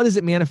how does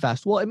it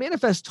manifest? Well, it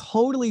manifests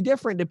totally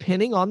different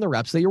depending on the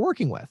reps that you're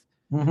working with.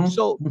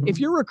 So if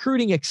you're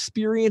recruiting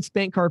experienced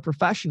bank card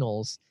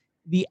professionals,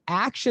 the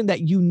action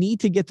that you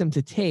need to get them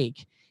to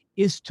take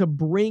is to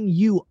bring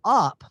you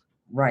up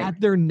at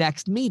their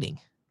next meeting.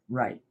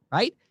 Right.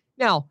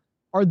 Now,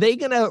 are they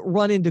going to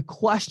run into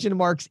question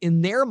marks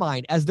in their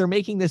mind as they're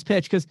making this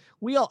pitch? Because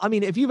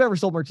if you've ever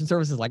sold merchant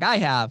services like I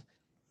have,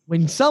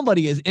 when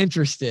somebody is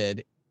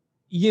interested,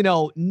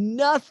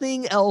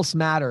 nothing else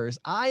matters.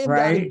 I am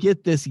going to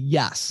get this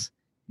yes.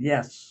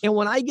 And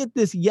when I get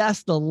this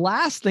yes, the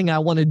last thing I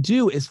want to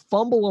do is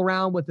fumble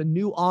around with a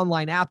new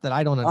online app that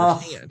I don't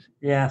understand.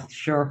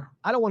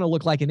 I don't want to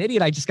look like an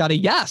idiot. I just got a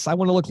yes. I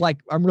want to look like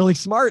I'm really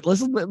smart.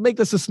 Let's make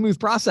this a smooth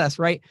process,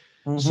 right?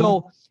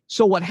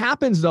 So what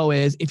happens though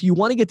is if you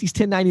want to get these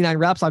 1099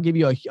 reps, I'll give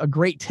you a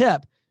great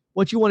tip.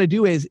 What you want to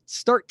do is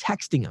start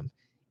texting them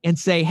and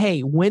say,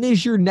 hey, when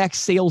is your next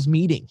sales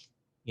meeting?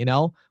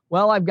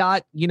 Well, I've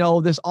got,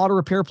 this auto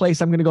repair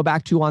place I'm going to go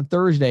back to on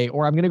Thursday,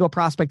 or I'm going to go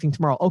prospecting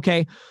tomorrow.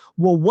 Okay.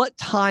 Well, what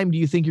time do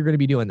you think you're going to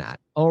be doing that?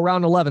 Oh,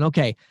 around 11.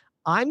 Okay.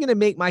 I'm going to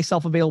make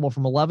myself available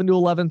from 11 to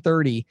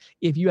 11:30.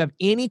 If you have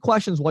any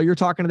questions while you're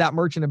talking to that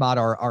merchant about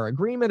our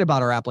agreement,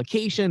 about our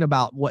application,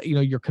 about what,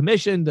 your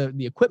commission,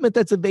 the equipment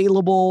that's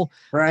available,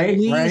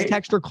 please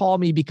text or call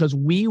me because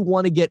we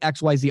want to get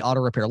XYZ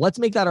auto repair. Let's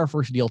make that our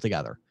first deal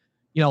together.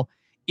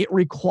 It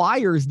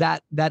requires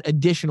that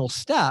additional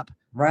step.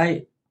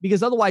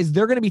 Because otherwise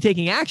they're going to be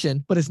taking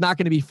action, but it's not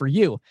going to be for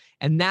you.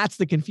 And that's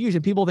the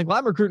confusion. People think, well,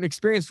 I'm recruiting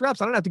experienced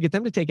reps. I don't have to get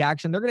them to take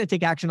action. They're going to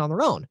take action on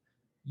their own.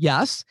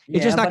 Yes.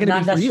 It's just not going to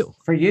be for you.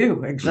 For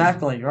you.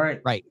 Exactly.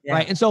 Right.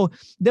 And so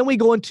then we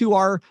go into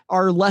our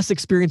less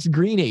experienced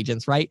green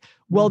agents, right?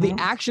 Well, the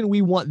action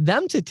we want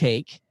them to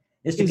take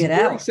is to get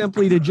out.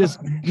 Simply to just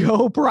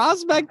go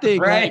prospecting.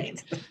 Right.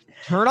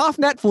 Turn off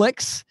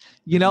Netflix,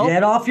 get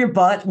off your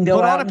butt and go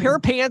put out on a pair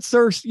of pants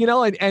or,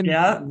 and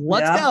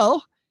let's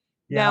go.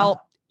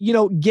 Now,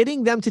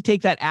 getting them to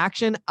take that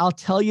action, I'll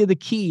tell you the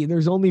key.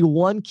 There's only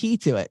one key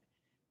to it.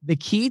 The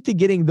key to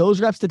getting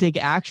those reps to take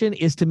action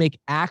is to make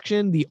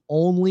action the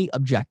only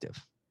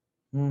objective.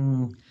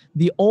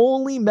 The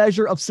only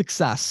measure of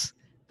success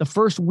the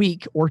first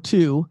week or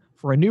two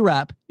for a new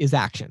rep is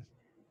action.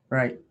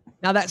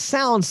 Now that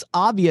sounds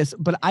obvious,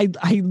 but I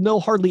know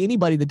hardly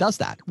anybody that does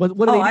that. What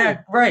do they do?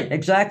 Right,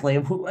 exactly.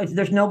 If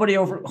there's nobody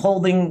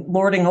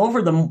lording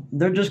over them,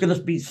 they're just going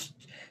to be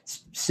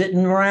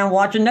sitting around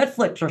watching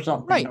Netflix or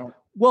something. Right.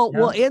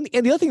 Well, and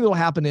the other thing that will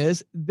happen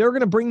is they're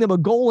going to bring them a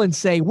goal and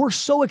say, we're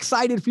so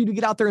excited for you to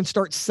get out there and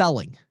start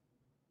selling.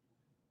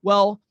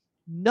 Well,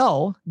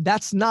 no,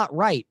 that's not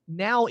right.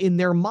 Now in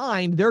their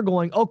mind, they're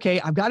going,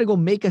 okay, I've got to go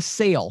make a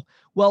sale.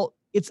 Well,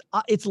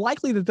 it's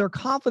likely that their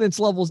confidence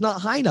level is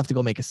not high enough to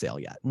go make a sale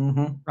yet.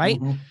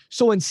 Right.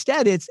 So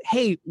instead it's,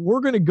 hey, we're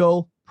going to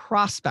go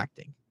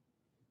prospecting.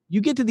 You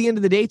get to the end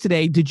of the day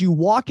today. Did you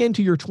walk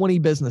into your 20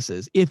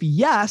 businesses? If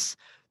yes,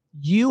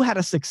 You had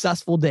a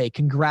successful day.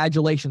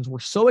 Congratulations. We're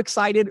so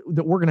excited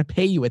that we're going to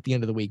pay you at the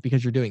end of the week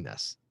because you're doing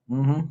this.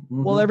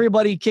 Well,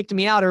 everybody kicked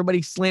me out.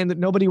 Everybody slammed it.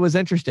 Nobody was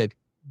interested.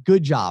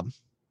 Good job.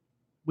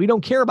 We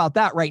don't care about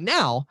that right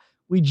now.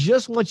 We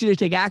just want you to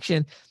take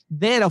action.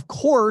 Then, of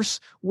course,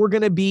 we're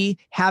going to be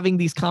having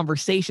these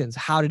conversations.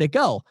 How did it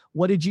go?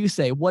 What did you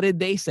say? What did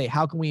they say?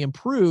 How can we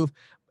improve?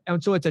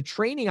 And so it's a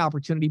training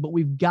opportunity, but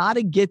we've got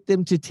to get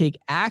them to take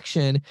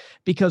action,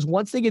 because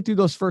once they get through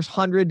those first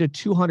 100 to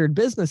 200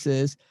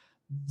 businesses,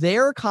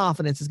 their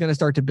confidence is going to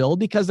start to build,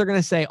 because they're going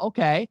to say,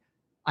 okay,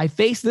 I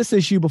faced this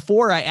issue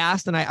before. I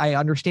asked and I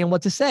understand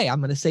what to say. I'm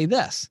going to say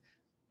this.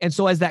 And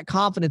so as that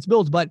confidence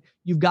builds, but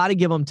you've got to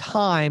give them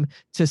time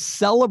to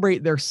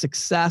celebrate their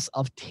success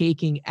of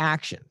taking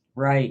action.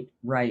 Right.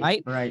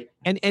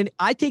 And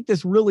I take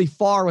this really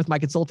far with my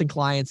consulting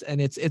clients, and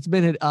it's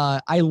been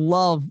I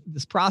love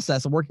this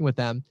process of working with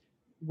them,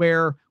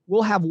 where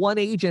we'll have one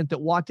agent that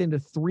walked into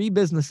 3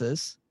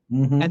 businesses,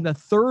 and the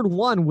third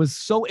one was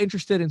so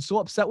interested and so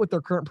upset with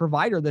their current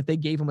provider that they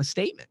gave him a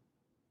statement.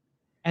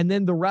 And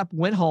then the rep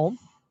went home,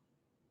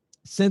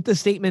 sent the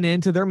statement in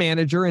to their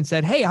manager and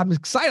said, hey, I'm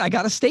excited. I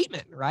got a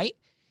statement, right?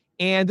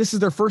 And this is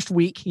their first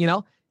week,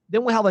 Then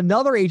we'll have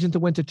another agent that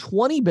went to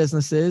 20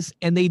 businesses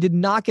and they did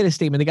not get a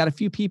statement. They got a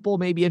few people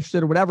maybe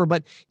interested or whatever,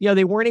 but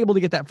they weren't able to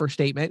get that first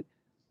statement.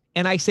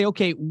 And I say,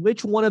 okay,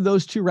 which one of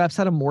those 2 reps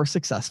had a more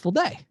successful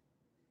day?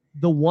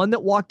 The one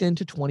that walked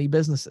into 20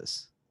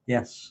 businesses.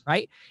 Yes.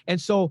 Right.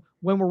 And so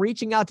when we're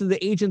reaching out to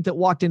the agent that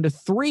walked into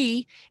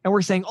 3 and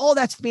we're saying, oh,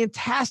 that's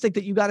fantastic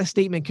that you got a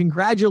statement.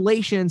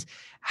 Congratulations.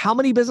 How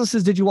many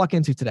businesses did you walk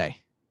into today?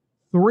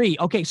 3.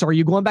 Okay. So are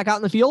you going back out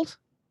in the field?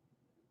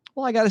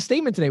 Well, I got a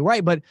statement today.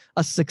 Right. But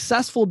a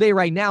successful day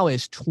right now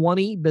is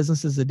 20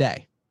 businesses a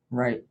day.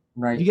 Right.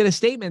 You get a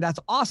statement. That's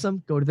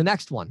awesome. Go to the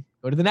next one.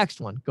 Go to the next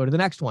one. Go to the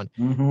next one.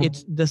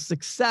 It's the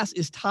success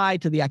is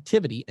tied to the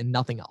activity and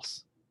nothing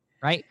else.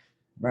 Right.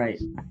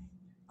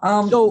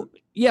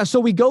 So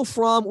we go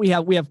from, we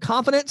have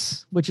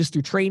confidence, which is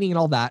through training and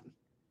all that.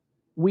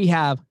 We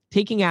have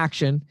taking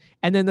action.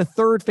 And then the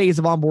third phase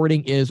of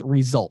onboarding is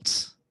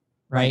results,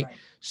 right?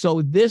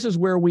 So this is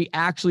where we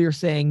actually are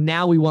saying,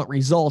 now we want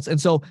results. And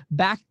so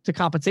back to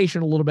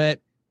compensation a little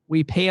bit,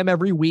 we pay them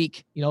every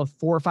week, $400,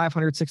 $500,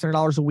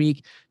 $600 a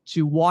week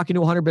to walk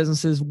into 100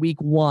 businesses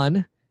week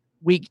 1.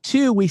 Week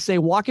 2, we say,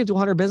 walk into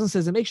 100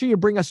 businesses and make sure you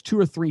bring us 2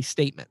 or 3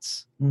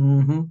 statements.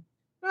 You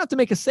don't have to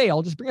make a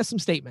sale. Just bring us some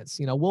statements.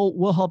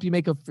 We'll help you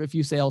make a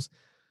few sales.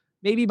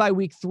 Maybe by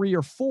week 3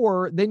 or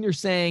 4, then you're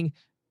saying,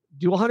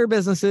 do 100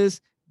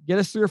 businesses, get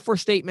us 3 or 4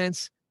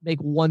 statements, make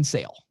 1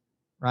 sale,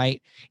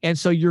 right? And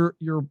so you're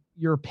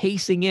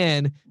pacing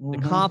in. The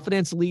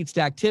confidence leads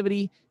to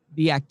activity.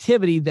 The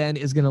activity then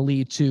is going to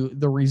lead to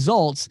the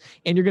results,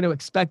 and you're going to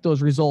expect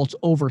those results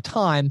over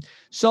time.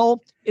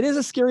 So it is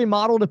a scary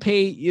model to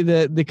pay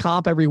the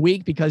comp every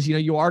week, because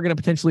you are going to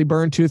potentially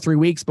burn 2 or 3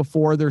 weeks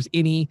before there's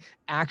any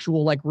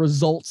actual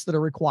results that are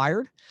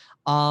required.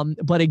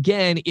 But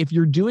again, if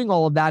you're doing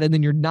all of that and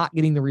then you're not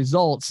getting the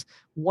results,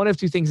 one of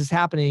 2 things is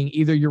happening.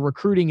 Either your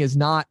recruiting is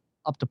not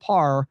up to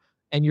par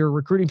and you're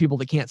recruiting people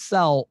that can't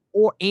sell,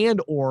 or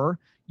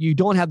you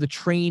don't have the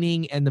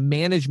training and the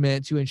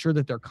management to ensure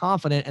that they're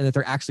confident and that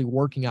they're actually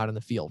working out in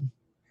the field.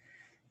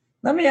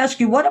 Let me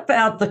ask you, what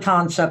about the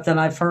concept, and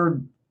I've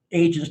heard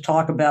agents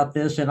talk about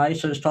this and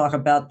ISOs talk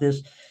about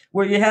this,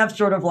 where you have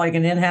sort of like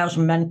an in-house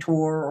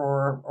mentor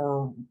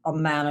or a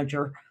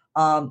manager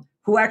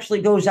who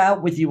actually goes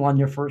out with you on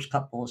your first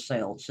couple of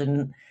sales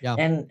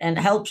and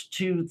helps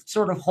to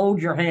sort of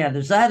hold your hand.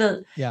 Is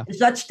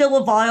that still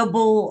a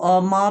viable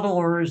model,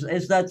 or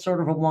is that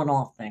sort of a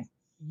one-off thing?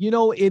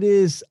 It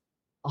is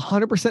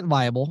 100%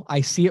 viable. I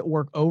see it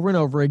work over and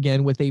over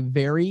again with a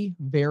very,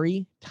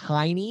 very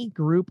tiny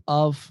group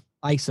of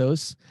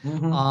ISOs,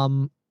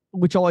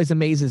 which always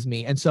amazes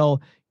me. And so,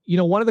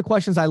 one of the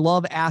questions I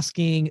love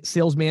asking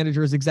sales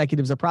managers,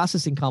 executives of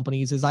processing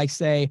companies is I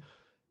say,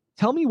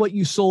 tell me what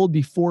you sold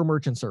before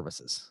merchant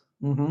services.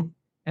 And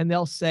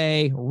they'll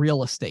say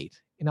real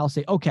estate. And I'll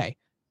say, okay,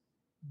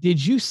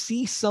 did you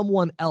see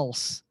someone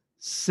else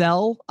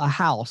sell a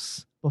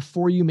house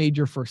before you made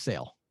your first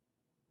sale?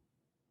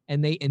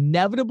 And they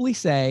inevitably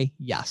say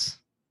yes.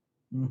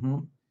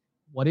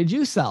 What did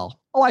you sell?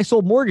 Oh, I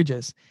sold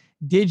mortgages.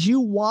 Did you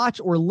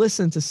watch or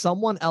listen to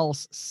someone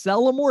else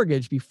sell a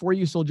mortgage before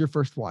you sold your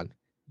first one?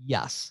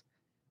 Yes.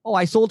 Oh,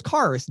 I sold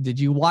cars. Did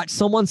you watch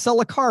someone sell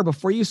a car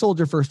before you sold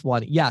your first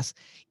one? Yes.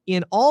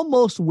 And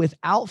almost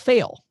without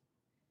fail,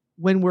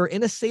 when we're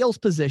in a sales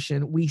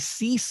position, we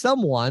see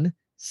someone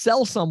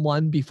sell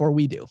someone before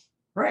we do.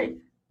 Right.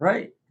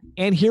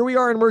 And here we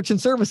are in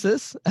merchant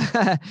services.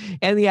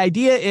 And the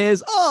idea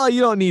is, oh, you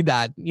don't need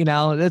that.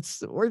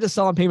 We're just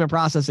selling payment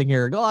processing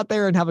here. Go out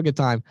there and have a good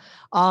time.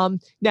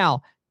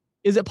 Now,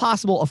 Is it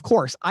possible? Of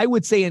course. I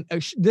would say, and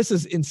this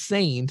is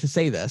insane to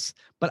say this,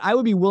 but I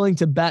would be willing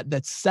to bet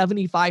that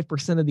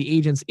 75% of the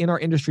agents in our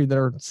industry that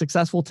are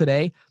successful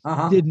today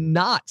did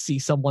not see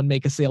someone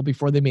make a sale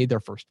before they made their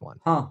first one.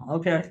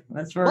 Okay.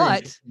 That's very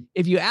But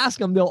if you ask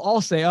them, they'll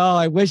all say, oh,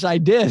 I wish I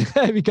did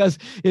because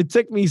it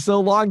took me so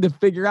long to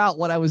figure out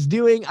what I was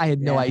doing. I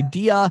had no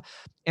idea.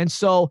 And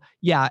so,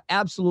 yeah,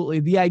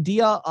 absolutely. The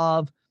idea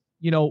of,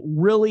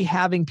 really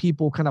having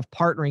people kind of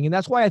partnering. And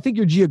that's why I think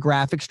your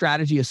geographic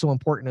strategy is so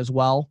important as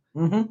well.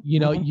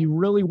 You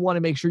really want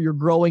to make sure you're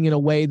growing in a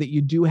way that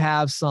you do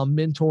have some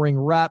mentoring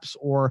reps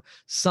or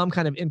some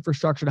kind of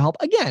infrastructure to help.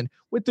 Again,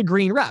 with the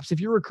green reps, if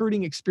you're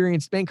recruiting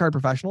experienced bank card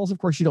professionals, of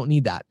course, you don't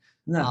need that.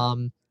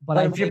 No. But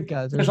I think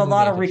there's a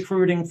lot of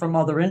recruiting from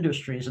other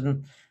industries.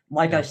 And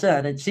like I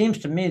said, it seems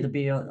to me to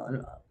be a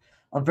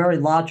very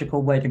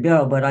logical way to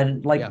go. But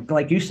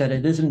like you said,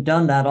 it isn't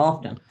done that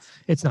often.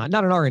 It's not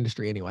in our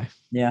industry anyway.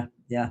 Yeah.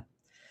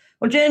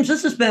 Well, James,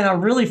 this has been a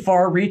really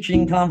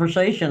far-reaching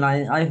conversation.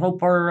 I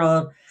hope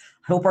our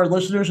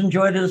listeners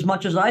enjoyed it as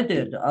much as I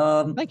did.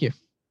 Thank you.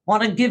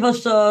 Want to give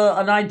us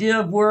an idea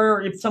of where,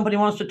 if somebody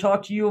wants to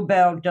talk to you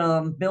about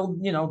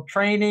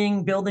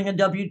training, building a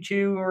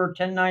W-2 or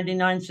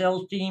 1099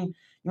 sales team,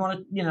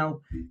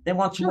 they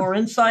want some more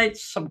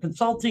insights, some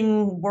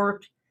consulting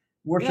work.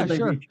 Where should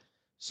they reach?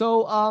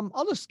 So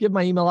I'll just give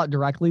my email out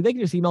directly. They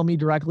can just email me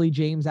directly,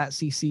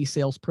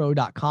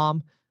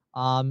 james@ccsalespro.com.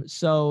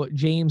 So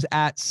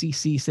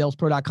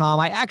james@ccsalespro.com.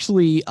 I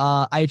actually,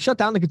 I had shut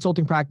down the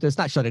consulting practice,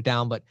 not shut it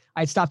down, but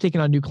I had stopped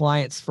taking on new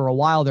clients for a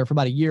while there, for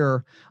about a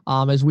year,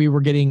 as we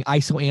were getting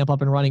ISO AMP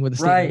up and running with the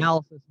state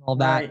analysis and all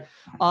that.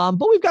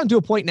 But we've gotten to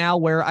a point now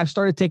where I've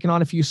started taking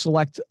on a few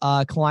select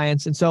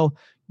clients. And so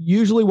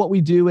usually what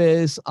we do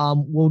is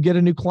we'll get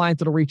a new client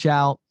that'll reach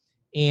out,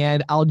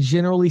 and I'll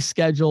generally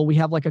schedule, we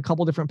have like a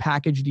couple different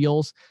package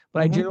deals,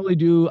 but I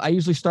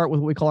usually start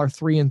with what we call our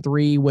 3 and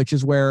 3, which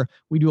is where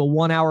we do a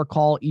 1-hour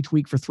call each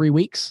week for 3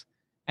 weeks.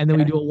 And then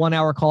we do a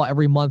 1-hour call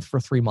every month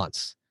for 3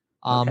 months.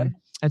 And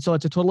so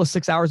it's a total of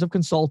 6 hours of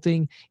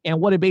consulting.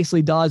 And what it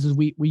basically does is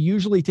we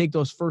usually take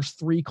those first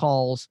 3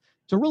 calls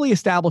to really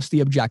establish the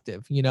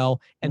objective,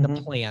 and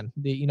the plan,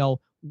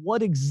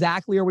 what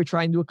exactly are we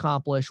trying to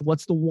accomplish?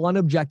 What's the one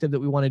objective that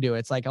we want to do?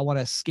 It's like, I want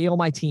to scale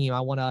my team. I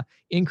want to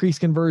increase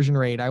conversion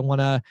rate. I want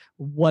to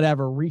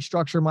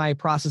restructure my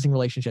processing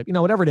relationship,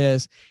 whatever it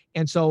is.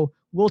 And so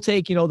we'll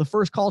take, the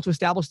first call to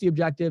establish the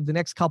objective, the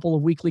next couple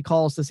of weekly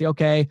calls to say,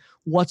 okay,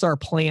 what's our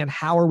plan?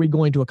 How are we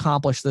going to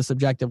accomplish this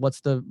objective? What's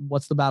the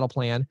battle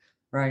plan?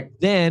 Right.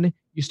 Then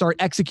you start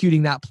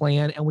executing that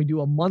plan, and we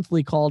do a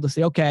monthly call to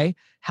say, okay,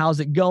 how's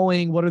it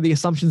going? What are the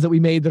assumptions that we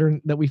made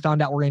that we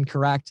found out were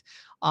incorrect?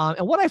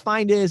 And what I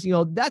find is,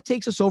 that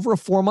takes us over a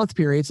 4-month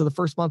period. So the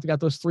first month we got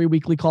those 3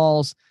 weekly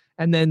calls,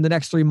 and then the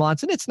next 3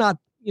 months, and it's not,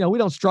 we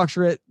don't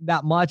structure it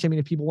that much. I mean,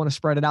 if people want to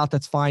spread it out,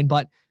 that's fine.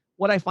 But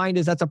what I find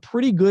is that's a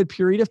pretty good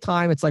period of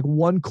time. It's like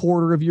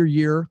 1/4 of your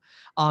year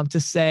to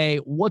say,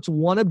 what's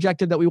one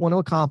objective that we want to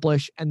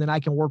accomplish? And then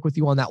I can work with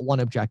you on that one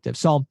objective.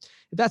 So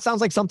if that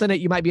sounds like something that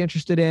you might be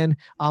interested in,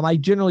 I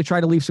generally try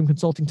to leave some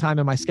consulting time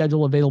in my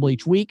schedule available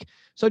each week.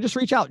 So just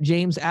reach out,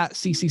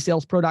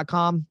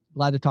 james@ccsalespro.com.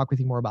 Glad to talk with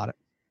you more about it.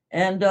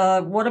 And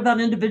what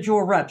about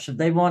individual reps? If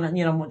they want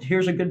to,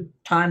 here's a good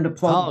time to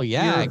plug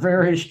your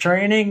various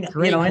training.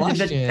 Great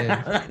question.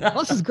 Well,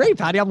 this is great,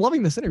 Patty. I'm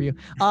loving this interview.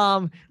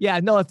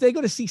 If they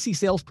go to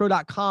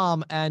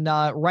ccsalespro.com and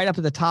right up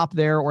at the top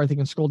there, or they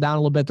can scroll down a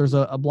little bit, there's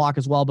a block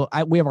as well.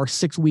 But we have our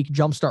 6-week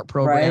Jumpstart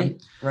program.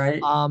 Right.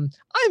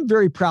 I'm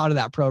very proud of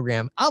that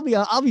program. I'll be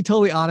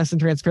totally honest and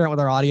transparent with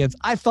our audience.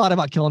 I've thought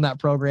about killing that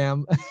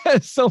program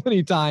so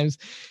many times,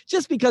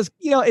 just because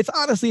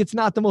it's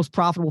not the most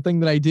profitable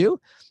thing that I do.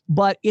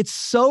 But it's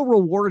so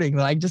rewarding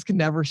that I just can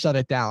never shut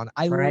it down.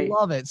 I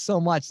love it so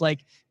much.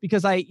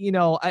 Because and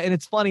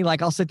it's funny,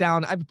 I'll sit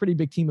down, I have a pretty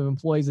big team of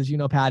employees, as you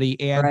know, Patty,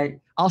 and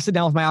I'll sit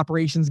down with my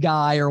operations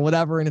guy or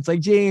whatever. And it's like,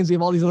 James, we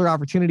have all these other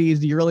opportunities.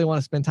 Do you really want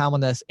to spend time on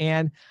this?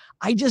 And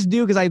I just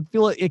do, because I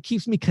feel it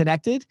keeps me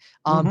connected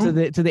to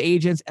the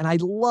agents, and I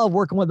love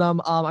working with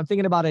them. I'm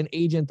thinking about an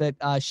agent that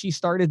she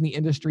started in the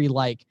industry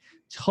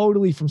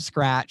totally from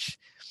scratch.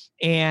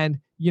 And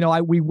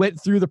we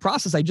went through the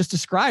process I just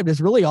described.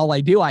 Is really all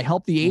I do. I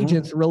help the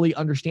agents really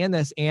understand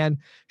this. And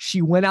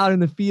she went out in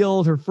the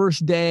field her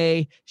first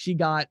day. She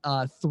got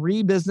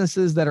 3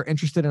 businesses that are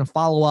interested in a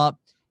follow-up.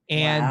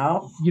 And,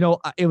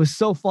 it was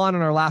so fun.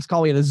 On our last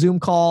call, we had a Zoom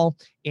call,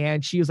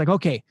 and she was like,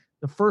 okay,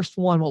 the first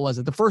one, what was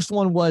it? The first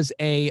one was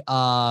a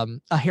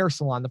hair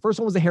salon. The first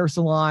one was a hair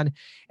salon.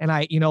 And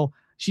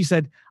she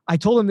said, I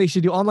told them they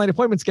should do online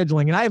appointment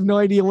scheduling, and I have no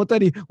idea what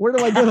that is. Where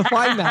do I go to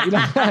find that?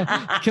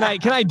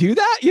 Can I do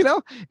that?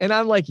 And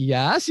I'm like,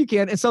 yes, you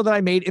can. And so then I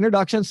made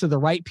introductions to the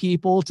right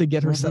people to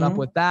get her set up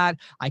with that.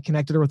 I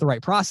connected her with the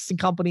right processing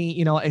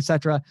company, et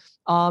cetera.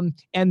 And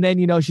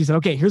then, she said,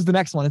 okay, here's the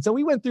next one. And so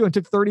we went through and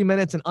took 30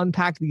 minutes and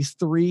unpacked these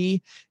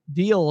 3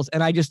 deals.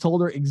 And I just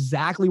told her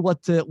exactly what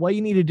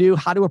you need to do,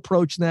 how to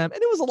approach them.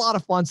 And it was a lot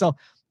of fun. So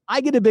I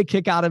get a big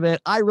kick out of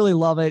it. I really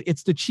love it.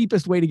 It's the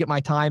cheapest way to get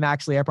my time.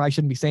 Actually, I probably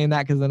shouldn't be saying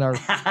that because then our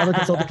other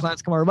consulting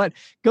clients come over, but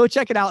go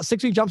check it out.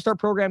 6-week Jumpstart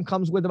program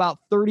comes with about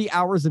 30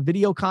 hours of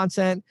video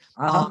content.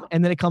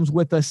 And then it comes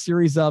with a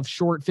series of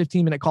short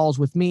 15-minute calls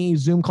with me,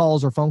 Zoom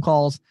calls or phone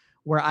calls,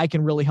 where I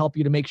can really help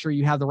you to make sure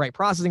you have the right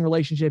processing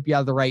relationship, you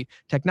have the right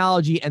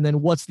technology, and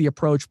then what's the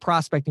approach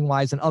prospecting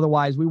wise and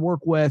otherwise. We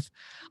work with,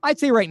 I'd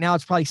say right now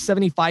it's probably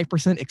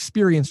 75%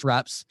 experienced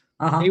reps.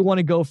 They want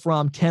to go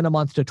from 10 a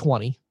month to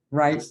 20.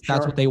 Right.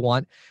 That's what they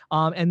want.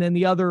 And then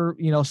the other,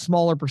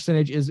 smaller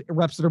percentage is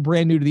reps that are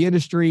brand new to the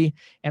industry.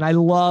 And I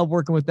love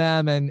working with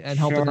them and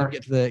helping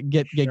them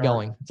get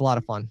going. It's a lot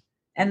of fun.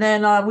 And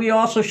then we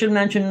also should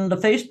mention the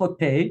Facebook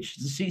page,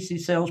 the CC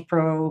Sales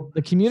Pro.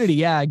 The community.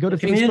 Yeah. Go to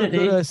Facebook,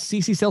 go to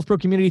CC Sales Pro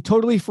community,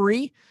 totally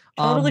free.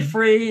 Totally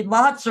free.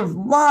 Lots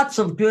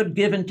of good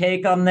give and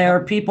take on there.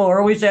 People are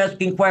always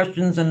asking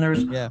questions and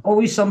there's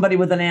always somebody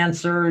with an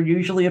answer,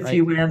 usually a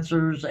few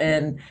answers.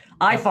 And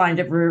I find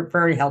it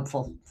very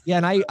helpful. Yeah.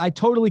 And I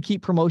totally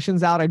keep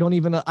promotions out. I don't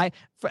even,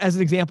 as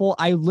an example,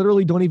 I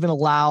literally don't even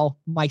allow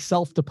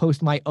myself to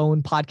post my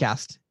own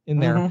podcast in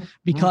there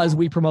because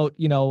we promote,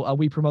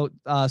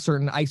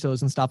 certain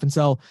ISOs and stuff. And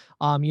so,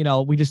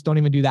 we just don't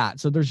even do that.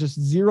 So there's just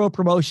zero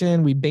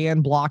promotion. We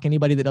block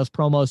anybody that does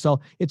promos. So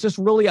it's just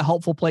really a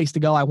helpful place to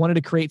go. I wanted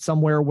to create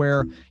somewhere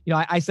where,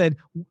 I said,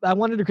 I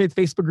wanted to create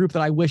the Facebook group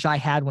that I wish I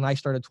had when I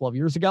started 12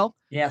 years ago.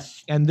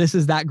 Yes. And this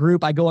is that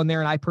group. I go in there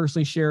and I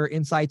personally share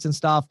insights and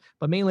stuff,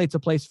 but mainly it's a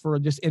place for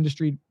just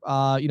industry,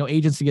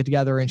 agents to get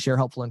together and share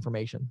helpful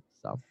information.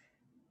 So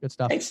good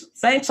stuff.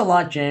 Thanks a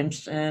lot,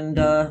 James. And,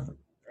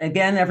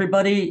 again,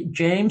 everybody,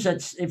 James,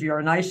 if you're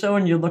an ISO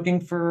and you're looking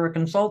for a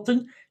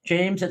consultant,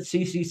 James at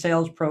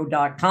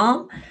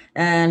ccsalespro.com.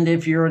 And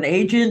if you're an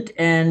agent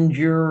and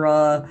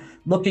you're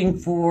looking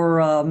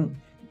for,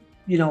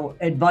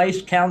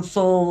 advice,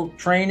 counsel,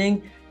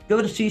 training,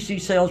 go to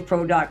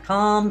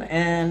ccsalespro.com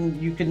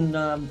and you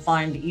can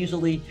find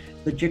easily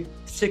the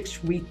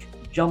 6-week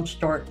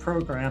Jumpstart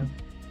program.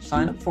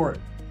 Sign up for it.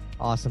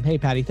 Awesome. Hey,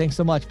 Patty, thanks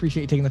so much.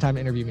 Appreciate you taking the time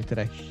to interview me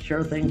today.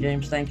 Sure thing,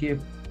 James. Thank you.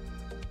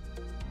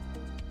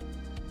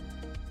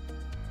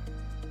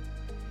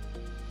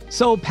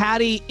 So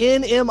Patty,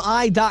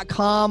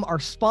 NMI.com, our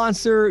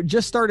sponsor,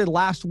 just started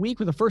last week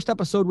with the first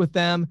episode with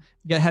them.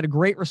 Had a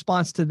great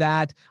response to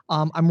that.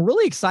 I'm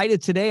really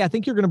excited today. I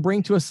think you're going to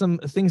bring to us some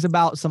things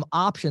about some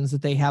options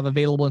that they have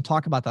available and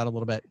talk about that a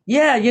little bit.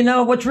 Yeah,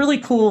 what's really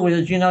cool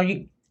is,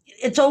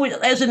 it's always,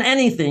 as in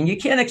anything, you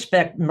can't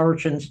expect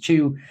merchants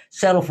to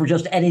settle for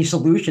just any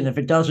solution if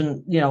it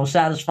doesn't,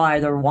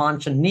 satisfy their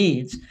wants and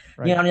needs.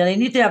 Right. They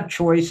need to have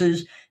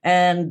choices.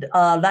 And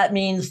that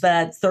means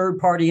that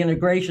third-party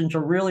integrations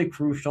are really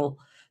crucial.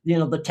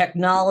 The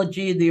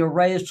technology, the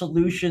array of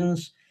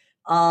solutions.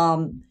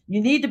 You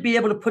need to be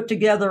able to put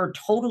together a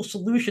total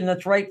solution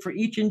that's right for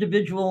each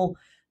individual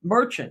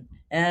merchant.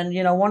 And,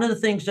 one of the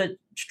things that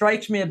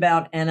strikes me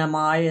about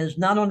NMI is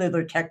not only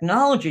their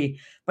technology,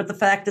 but the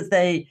fact that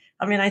I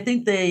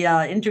think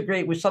they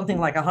integrate with something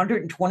like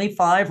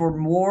 125 or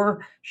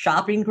more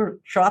shopping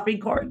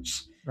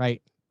carts.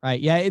 Right. Right.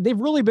 Yeah. They've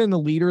really been the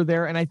leader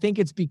there. And I think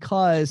it's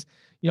because,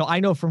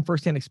 I know from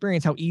firsthand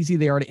experience how easy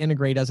they are to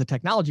integrate as a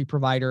technology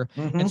provider.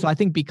 And so I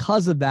think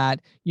because of that,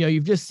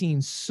 you've just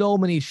seen so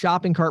many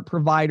shopping cart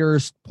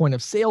providers, point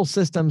of sale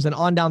systems, and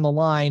on down the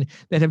line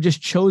that have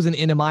just chosen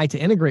NMI to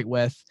integrate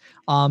with.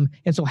 And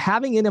so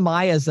having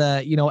NMI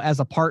as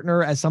a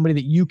partner, as somebody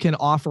that you can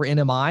offer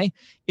NMI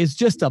is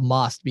just a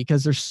must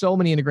because there's so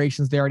many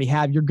integrations they already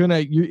have.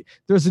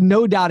 There's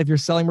no doubt if you're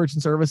selling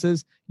merchant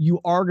services, you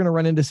are going to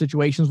run into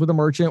situations with a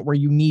merchant where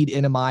you need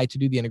NMI to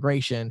do the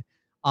integration.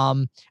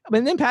 And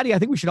then Patty, I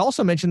think we should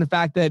also mention the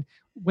fact that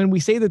when we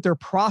say that they're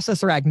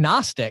processor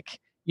agnostic,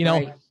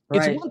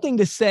 it's one thing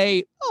to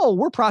say, oh,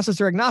 we're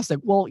processor agnostic.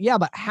 Well, yeah,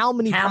 but how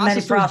many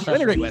processors do you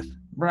integrate with?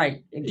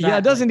 Right. Exactly. Yeah,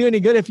 it doesn't do any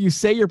good if you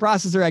say you're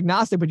processor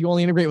agnostic, but you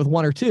only integrate with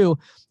one or two.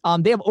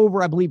 They have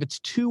over, I believe it's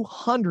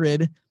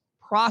 200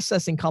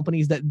 processing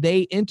companies that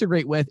they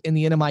integrate with in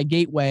the NMI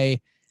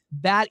gateway.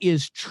 That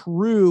is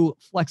true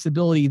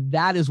flexibility.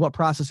 That is what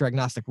processor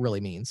agnostic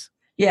really means.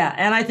 Yeah,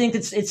 and I think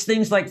it's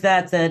things like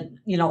that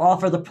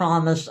offer the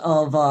promise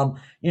of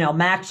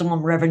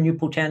maximum revenue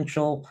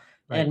potential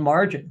and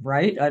margin,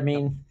 right? I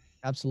mean,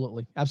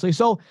 absolutely.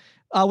 So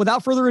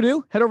without further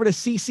ado, head over to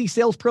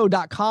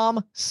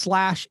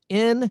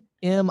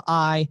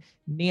ccsalespro.com/NMI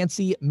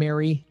Nancy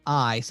Mary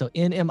I. So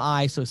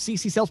NMI. So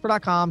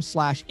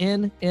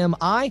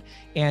ccsalespro.com/NMI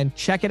and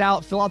check it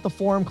out. Fill out the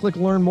form, click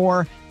learn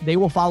more. They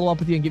will follow up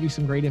with you and give you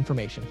some great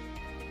information.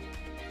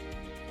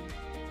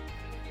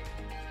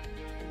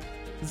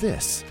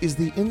 This is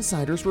the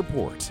Insider's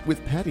Report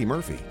with Patty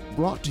Murphy,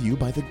 brought to you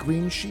by The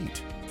Green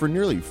Sheet. For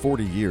nearly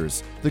 40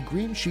 years, The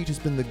Green Sheet has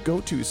been the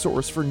go-to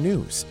source for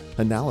news,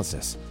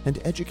 analysis,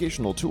 and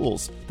educational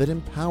tools that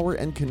empower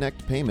and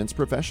connect payments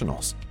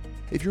professionals.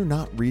 If you're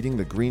not reading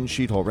The Green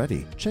Sheet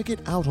already, check it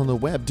out on the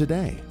web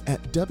today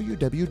at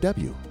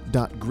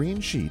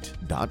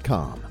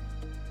www.greensheet.com.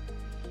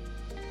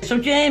 So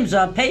James,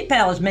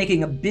 PayPal is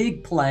making a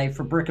big play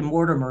for brick and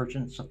mortar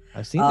merchants.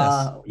 I've seen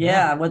this.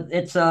 Yeah,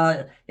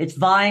 it's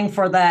vying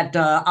for that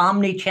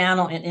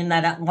omni-channel in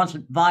that wants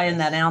to vie in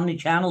that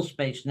omni-channel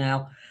space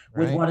now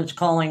with Right. what it's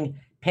calling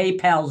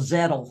PayPal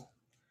Zettle.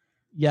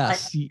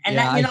 Yes. And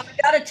that, I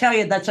got to tell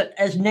you,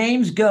 as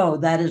names go,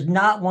 that is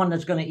not one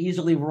that's going to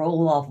easily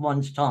roll off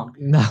one's tongue.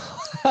 No.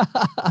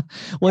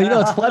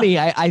 Well, it's funny.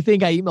 I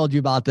think I emailed you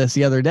about this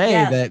the other day.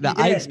 Yes, that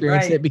you I did,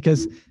 experienced right. it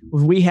because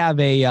we have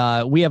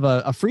a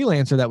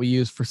freelancer that we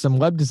use for some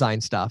web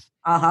design stuff,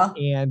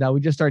 and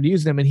we just started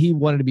using him, and he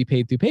wanted to be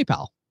paid through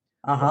PayPal.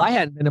 Well, I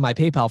hadn't been to my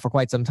PayPal for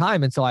quite some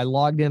time, and so I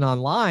logged in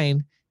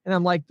online. And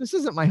I'm like, this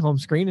isn't my home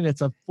screen, and it's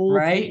a full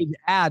page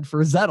ad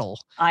for Zettle.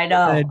 I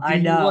know.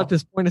 You want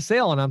this point of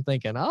sale? And I'm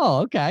thinking,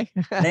 oh, okay.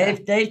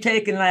 they've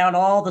taken out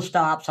all the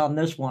stops on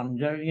this one.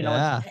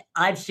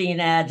 I've seen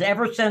ads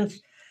ever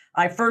since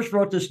I first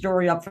wrote this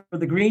story up for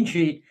the Green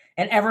Sheet,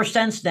 and ever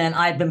since then,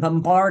 I've been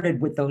bombarded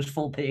with those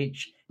full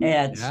page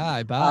ads. Yeah,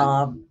 I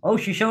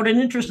bet. She showed an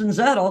interest in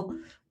Zettle,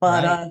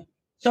 but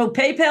so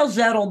PayPal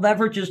Zettle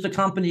leverages the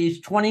company's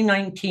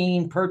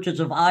 2019 purchase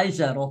of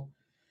iZettle.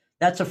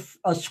 That's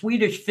a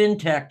Swedish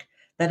fintech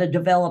that had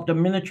developed a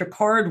miniature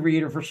card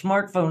reader for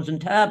smartphones and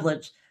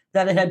tablets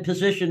that it had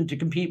positioned to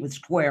compete with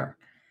Square.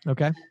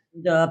 Okay.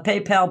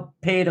 PayPal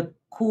paid a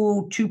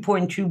cool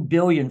 $2.2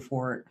 billion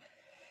for it.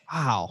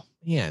 Wow,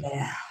 man.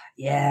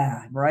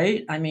 Yeah,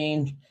 right. I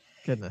mean,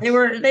 goodness. They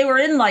were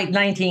in like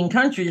 19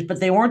 countries,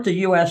 but they weren't the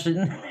U.S.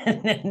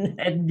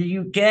 and the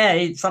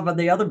U.K. Some of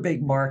the other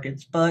big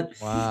markets. But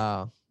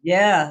wow.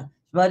 Yeah,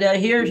 but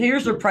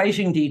here's the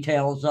pricing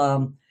details.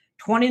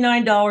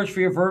 $29 for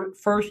your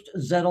first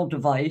Zettle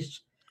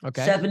device.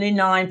 Okay.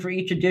 $79 for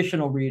each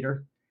additional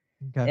reader.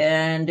 Okay.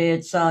 And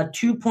it's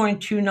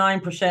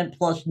 2.29%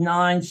 plus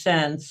 9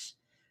 cents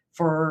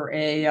for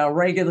a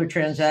regular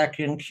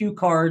transaction.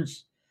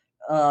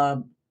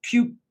 QR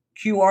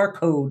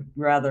code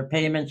rather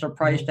payments are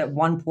priced at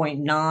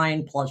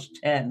 1.9 plus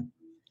 10.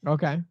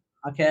 Okay.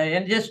 Okay,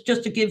 and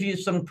just to give you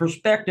some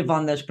perspective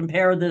on this,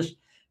 compare this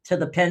to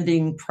the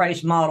pending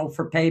price model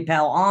for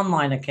PayPal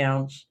online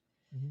accounts,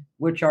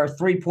 which are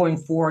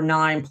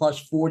 3.49 plus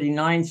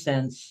 49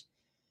 cents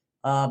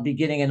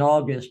beginning in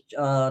August,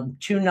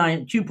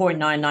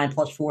 2.99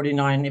 plus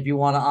 49 if you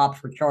want to opt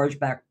for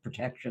chargeback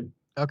protection.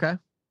 Okay.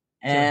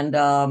 And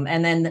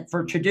then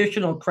for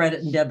traditional credit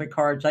and debit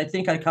cards, I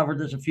think I covered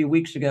this a few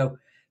weeks ago.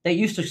 They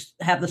used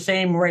to have the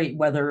same rate,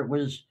 whether it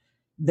was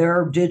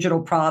their digital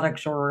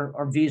products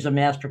or Visa,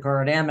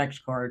 MasterCard, Amex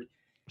card.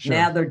 Sure.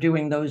 Now they're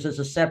doing those as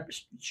a separate,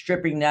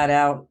 stripping that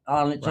out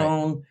on its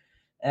own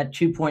at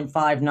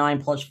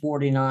 2.59 plus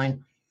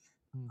 49.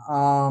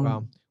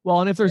 Wow.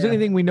 Well, and if there's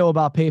anything we know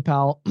about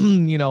PayPal,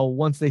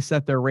 once they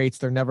set their rates,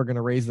 they're never going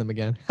to raise them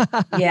again.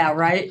 Yeah,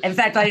 right. In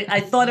fact, I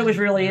thought it was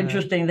really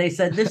interesting. They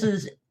said this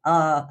is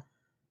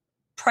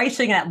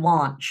pricing at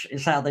launch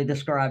is how they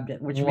described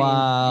it, which means,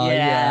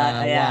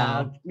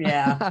 wow.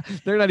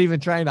 They're not even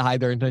trying to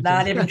hide their intentions.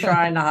 Not even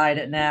trying to hide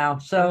it now.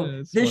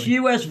 So this funny.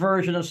 U.S.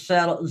 version of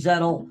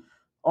Zettle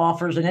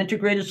offers an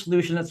integrated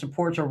solution that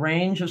supports a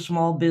range of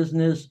small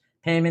business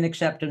payment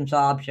acceptance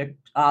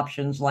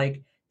options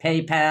like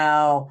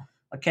PayPal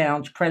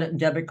accounts, credit and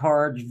debit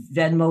cards,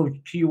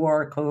 Venmo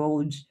QR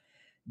codes,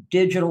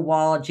 digital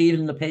wallets,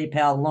 even the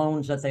PayPal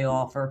loans that they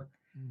offer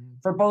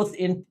for both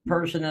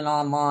in-person and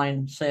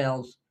online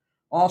sales.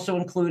 Also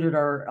included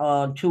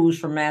are tools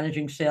for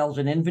managing sales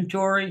and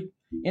inventory,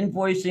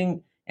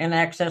 invoicing, and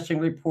accessing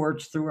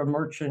reports through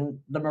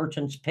the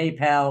merchant's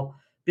PayPal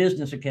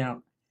business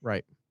account.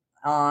 Right.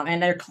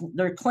 And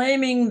they're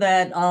claiming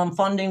that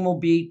funding will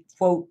be,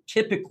 quote,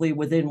 typically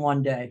within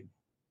 1 day.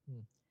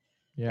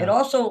 Yeah. It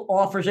also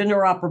offers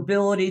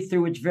interoperability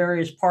through its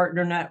various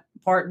partners,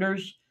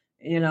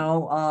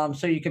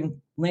 so you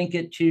can link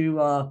it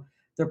to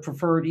their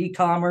preferred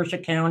e-commerce,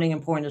 accounting,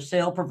 and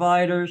point-of-sale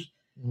providers.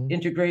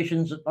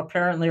 Integrations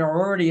apparently are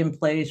already in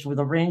place with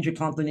a range of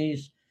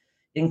companies,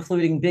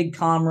 including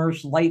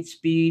BigCommerce,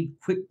 Lightspeed,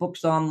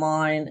 QuickBooks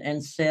Online,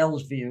 and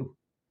SalesView.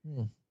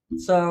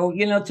 So,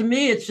 to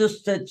me, it's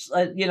just it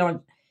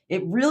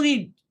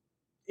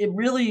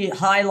really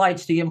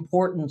highlights the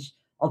importance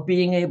of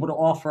being able to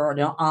offer an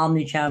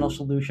omni-channel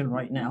solution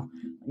right now.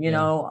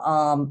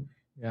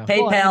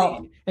 PayPal,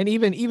 well, and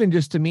even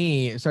just to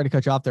me, sorry to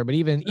cut you off there, but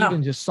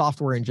even just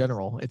software in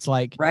general, it's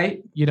like,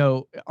 right.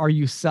 Are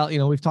you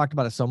we've talked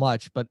about it so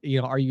much, but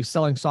are you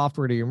selling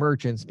software to your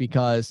merchants?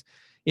 Because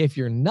if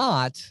you're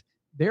not,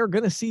 they're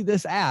going to see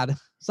this ad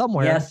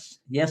somewhere.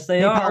 Yes,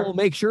 they PayPal are. will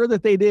make sure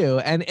that they do.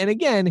 And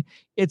again,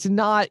 it's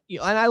not,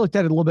 and I looked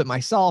at it a little bit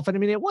myself, and I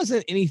mean, it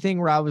wasn't anything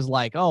where I was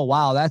like, oh,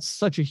 wow, that's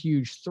such a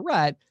huge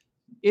threat.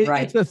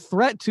 It's a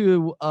threat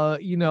to, a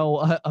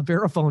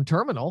Verifone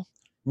terminal.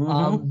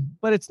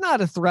 But it's not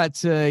a threat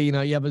to, you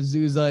have a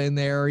Zuza in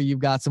there, or you've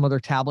got some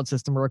other tablet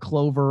system or a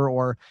Clover,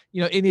 or,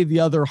 any of the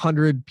other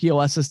 100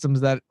 POS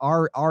systems that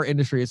our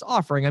industry is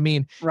offering. I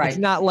mean, It's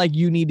not like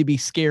you need to be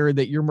scared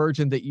that your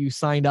merchant that you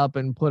signed up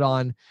and put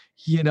on,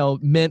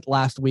 Mint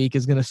last week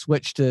is going to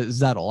switch to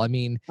Zettle. I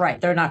mean,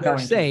 they're not going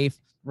safe.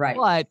 Right.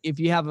 But if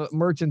you have a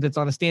merchant that's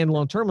on a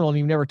standalone terminal and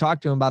you've never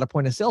talked to them about a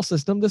point of sale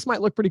system, this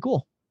might look pretty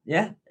cool.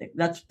 Yeah,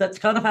 that's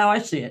kind of how I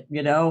see it,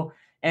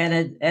 and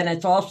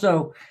it's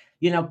also,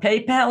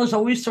 PayPal has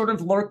always sort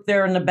of lurked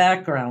there in the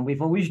background.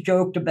 We've always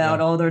joked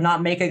about, they're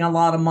not making a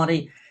lot of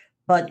money,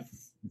 but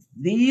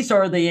these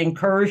are the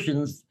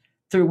incursions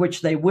through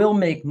which they will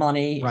make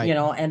money, Right.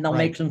 And they'll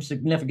make some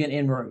significant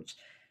inroads.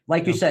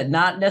 Like you said,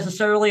 not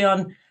necessarily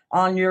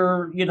on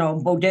your,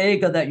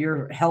 bodega that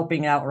you're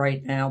helping out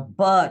right now.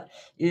 But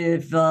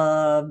if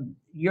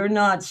you're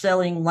not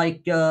selling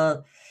like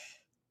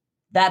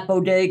that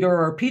bodega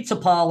or pizza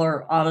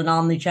parlor on an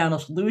omni-channel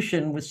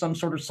solution with some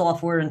sort of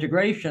software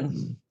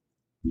integration,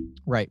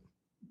 right,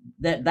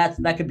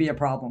 that could be a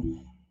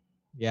problem.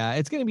 Yeah,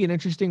 it's going to be an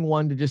interesting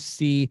one to just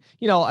see,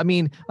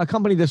 a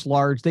company this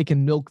large, they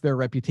can milk their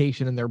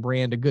reputation and their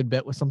brand a good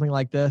bit with something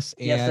like this.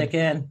 And yes, they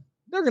can.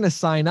 They're going to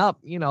sign up,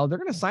 they're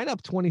going to sign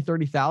up 20,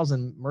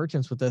 30,000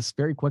 merchants with this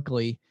very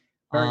quickly.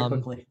 Very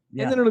quickly.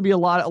 Yeah. And then it'll be a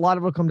lot of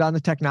it will come down to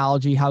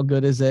technology. How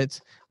good is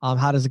it?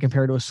 How does it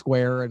compare to a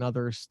Square and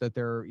others that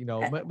they're,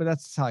 but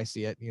that's how I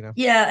see it,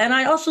 Yeah. And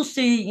I also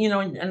see,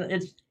 and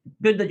it's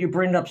good that you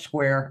bring up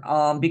Square,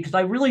 because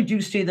I really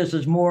do see this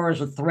as more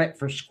as a threat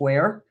for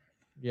Square.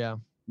 Yeah.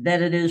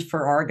 Than it is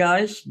for our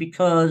guys,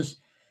 because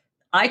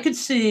I could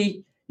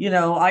see,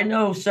 I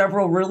know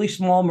several really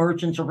small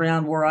merchants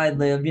around where I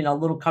live,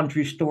 little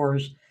country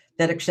stores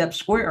that accept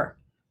Square.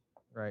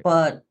 Right.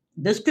 But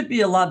this could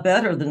be a lot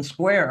better than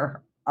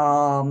Square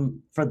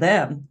for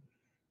them.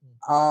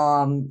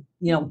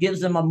 Gives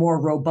them a more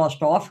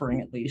robust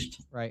offering at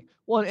least. Right.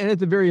 Well, and at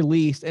the very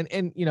least,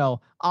 and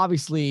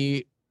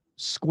obviously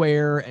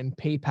Square and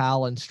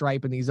PayPal and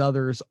Stripe and these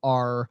others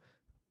are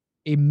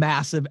a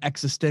massive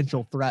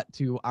existential threat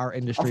to our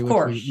industry,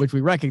 which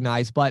we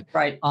recognize. But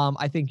right.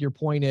 I think your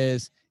point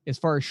is, as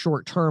far as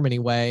short term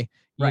anyway,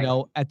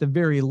 at the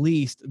very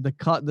least,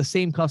 the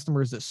same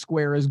customers that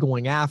Square is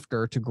going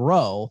after to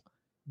grow,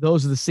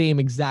 those are the same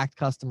exact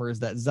customers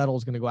that Zettle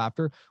is going to go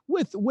after,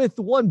 with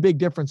one big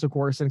difference, of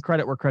course, and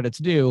credit where credit's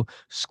due.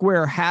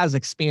 Square has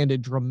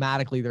expanded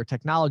dramatically their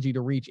technology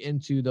to reach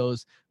into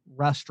those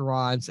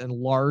restaurants and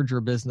larger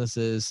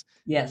businesses,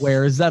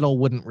 where Zettle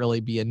wouldn't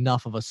really be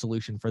enough of a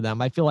solution for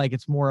them. I feel like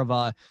it's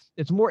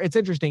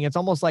interesting. It's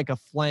almost like a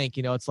flank,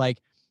 it's like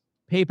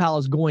PayPal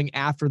is going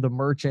after the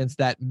merchants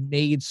that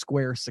made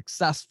Square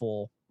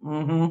successful.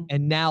 Mm-hmm.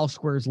 And now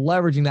Square's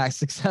leveraging that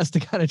success to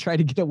kind of try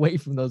to get away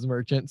from those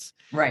merchants,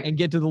 right, and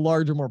get to the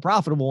larger, more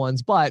profitable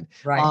ones. But,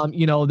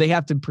 they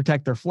have to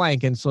protect their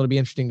flank. And so it'll be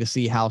interesting to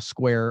see how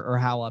Square or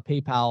how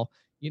PayPal,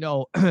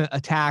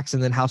 attacks,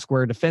 and then how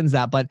Square defends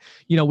that. But,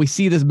 we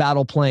see this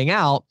battle playing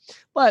out,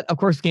 but of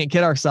course we can't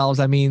kid ourselves.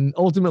 I mean,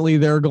 ultimately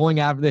they're going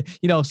after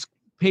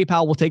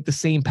PayPal will take the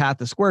same path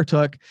that Square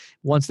took.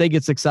 Once they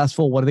get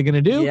successful, what are they going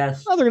to do?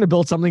 Yes. Well, they're going to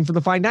build something for the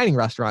fine dining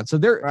restaurant. So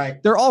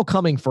they're all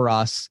coming for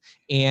us,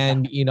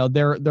 and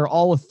they're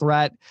all a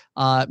threat.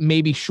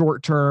 Maybe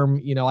short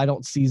term, I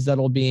don't see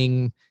Zettle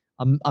being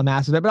a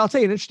massive, but I'll tell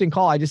you an interesting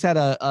call. I just had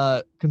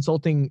a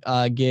consulting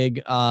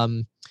gig,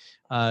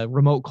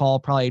 remote call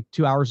probably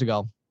 2 hours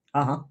ago.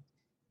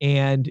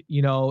 And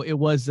it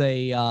was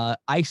a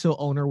ISO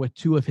owner with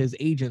two of his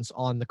agents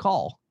on the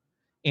call.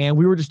 And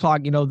we were just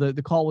talking,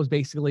 the call was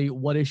basically,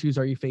 what issues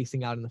are you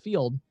facing out in the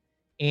field?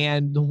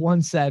 And the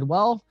one said,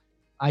 well,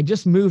 I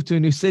just moved to a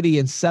new city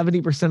and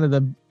 70% of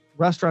the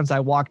restaurants I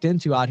walked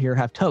into out here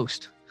have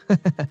toast,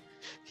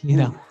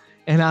 and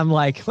I'm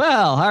like,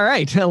 well, all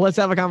right, let's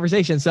have a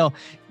conversation. So,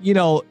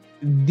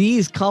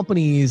 these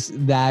companies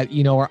that,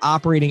 are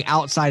operating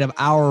outside of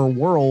our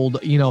world,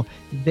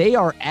 they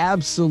are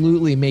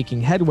absolutely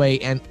making headway,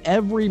 and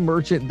every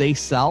merchant they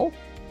sell,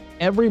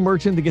 every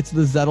merchant that gets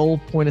the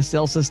Zettle point of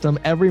sale system,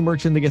 every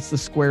merchant that gets the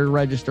Square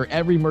register,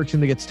 every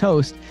merchant that gets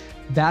Toast,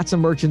 that's a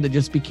merchant that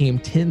just became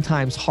 10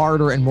 times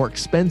harder and more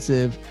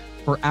expensive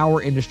for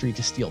our industry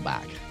to steal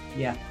back.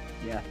 Yeah.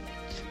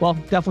 Well,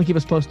 definitely keep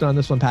us posted on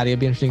this one, Patty. It'd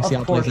be interesting to see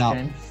how it plays out.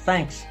 James.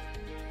 Thanks.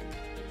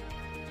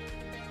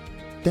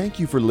 Thank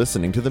you for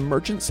listening to the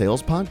Merchant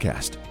Sales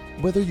Podcast.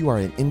 Whether you are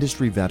an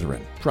industry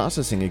veteran,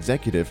 processing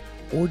executive,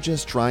 or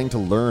just trying to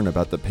learn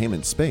about the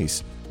payment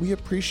space, we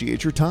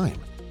appreciate your time.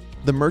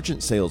 The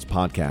Merchant Sales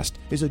Podcast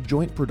is a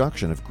joint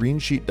production of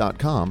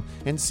Greensheet.com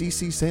and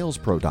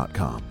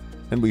ccsalespro.com,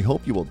 and we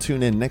hope you will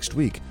tune in next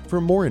week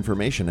for more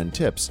information and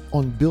tips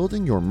on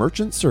building your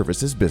merchant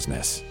services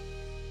business.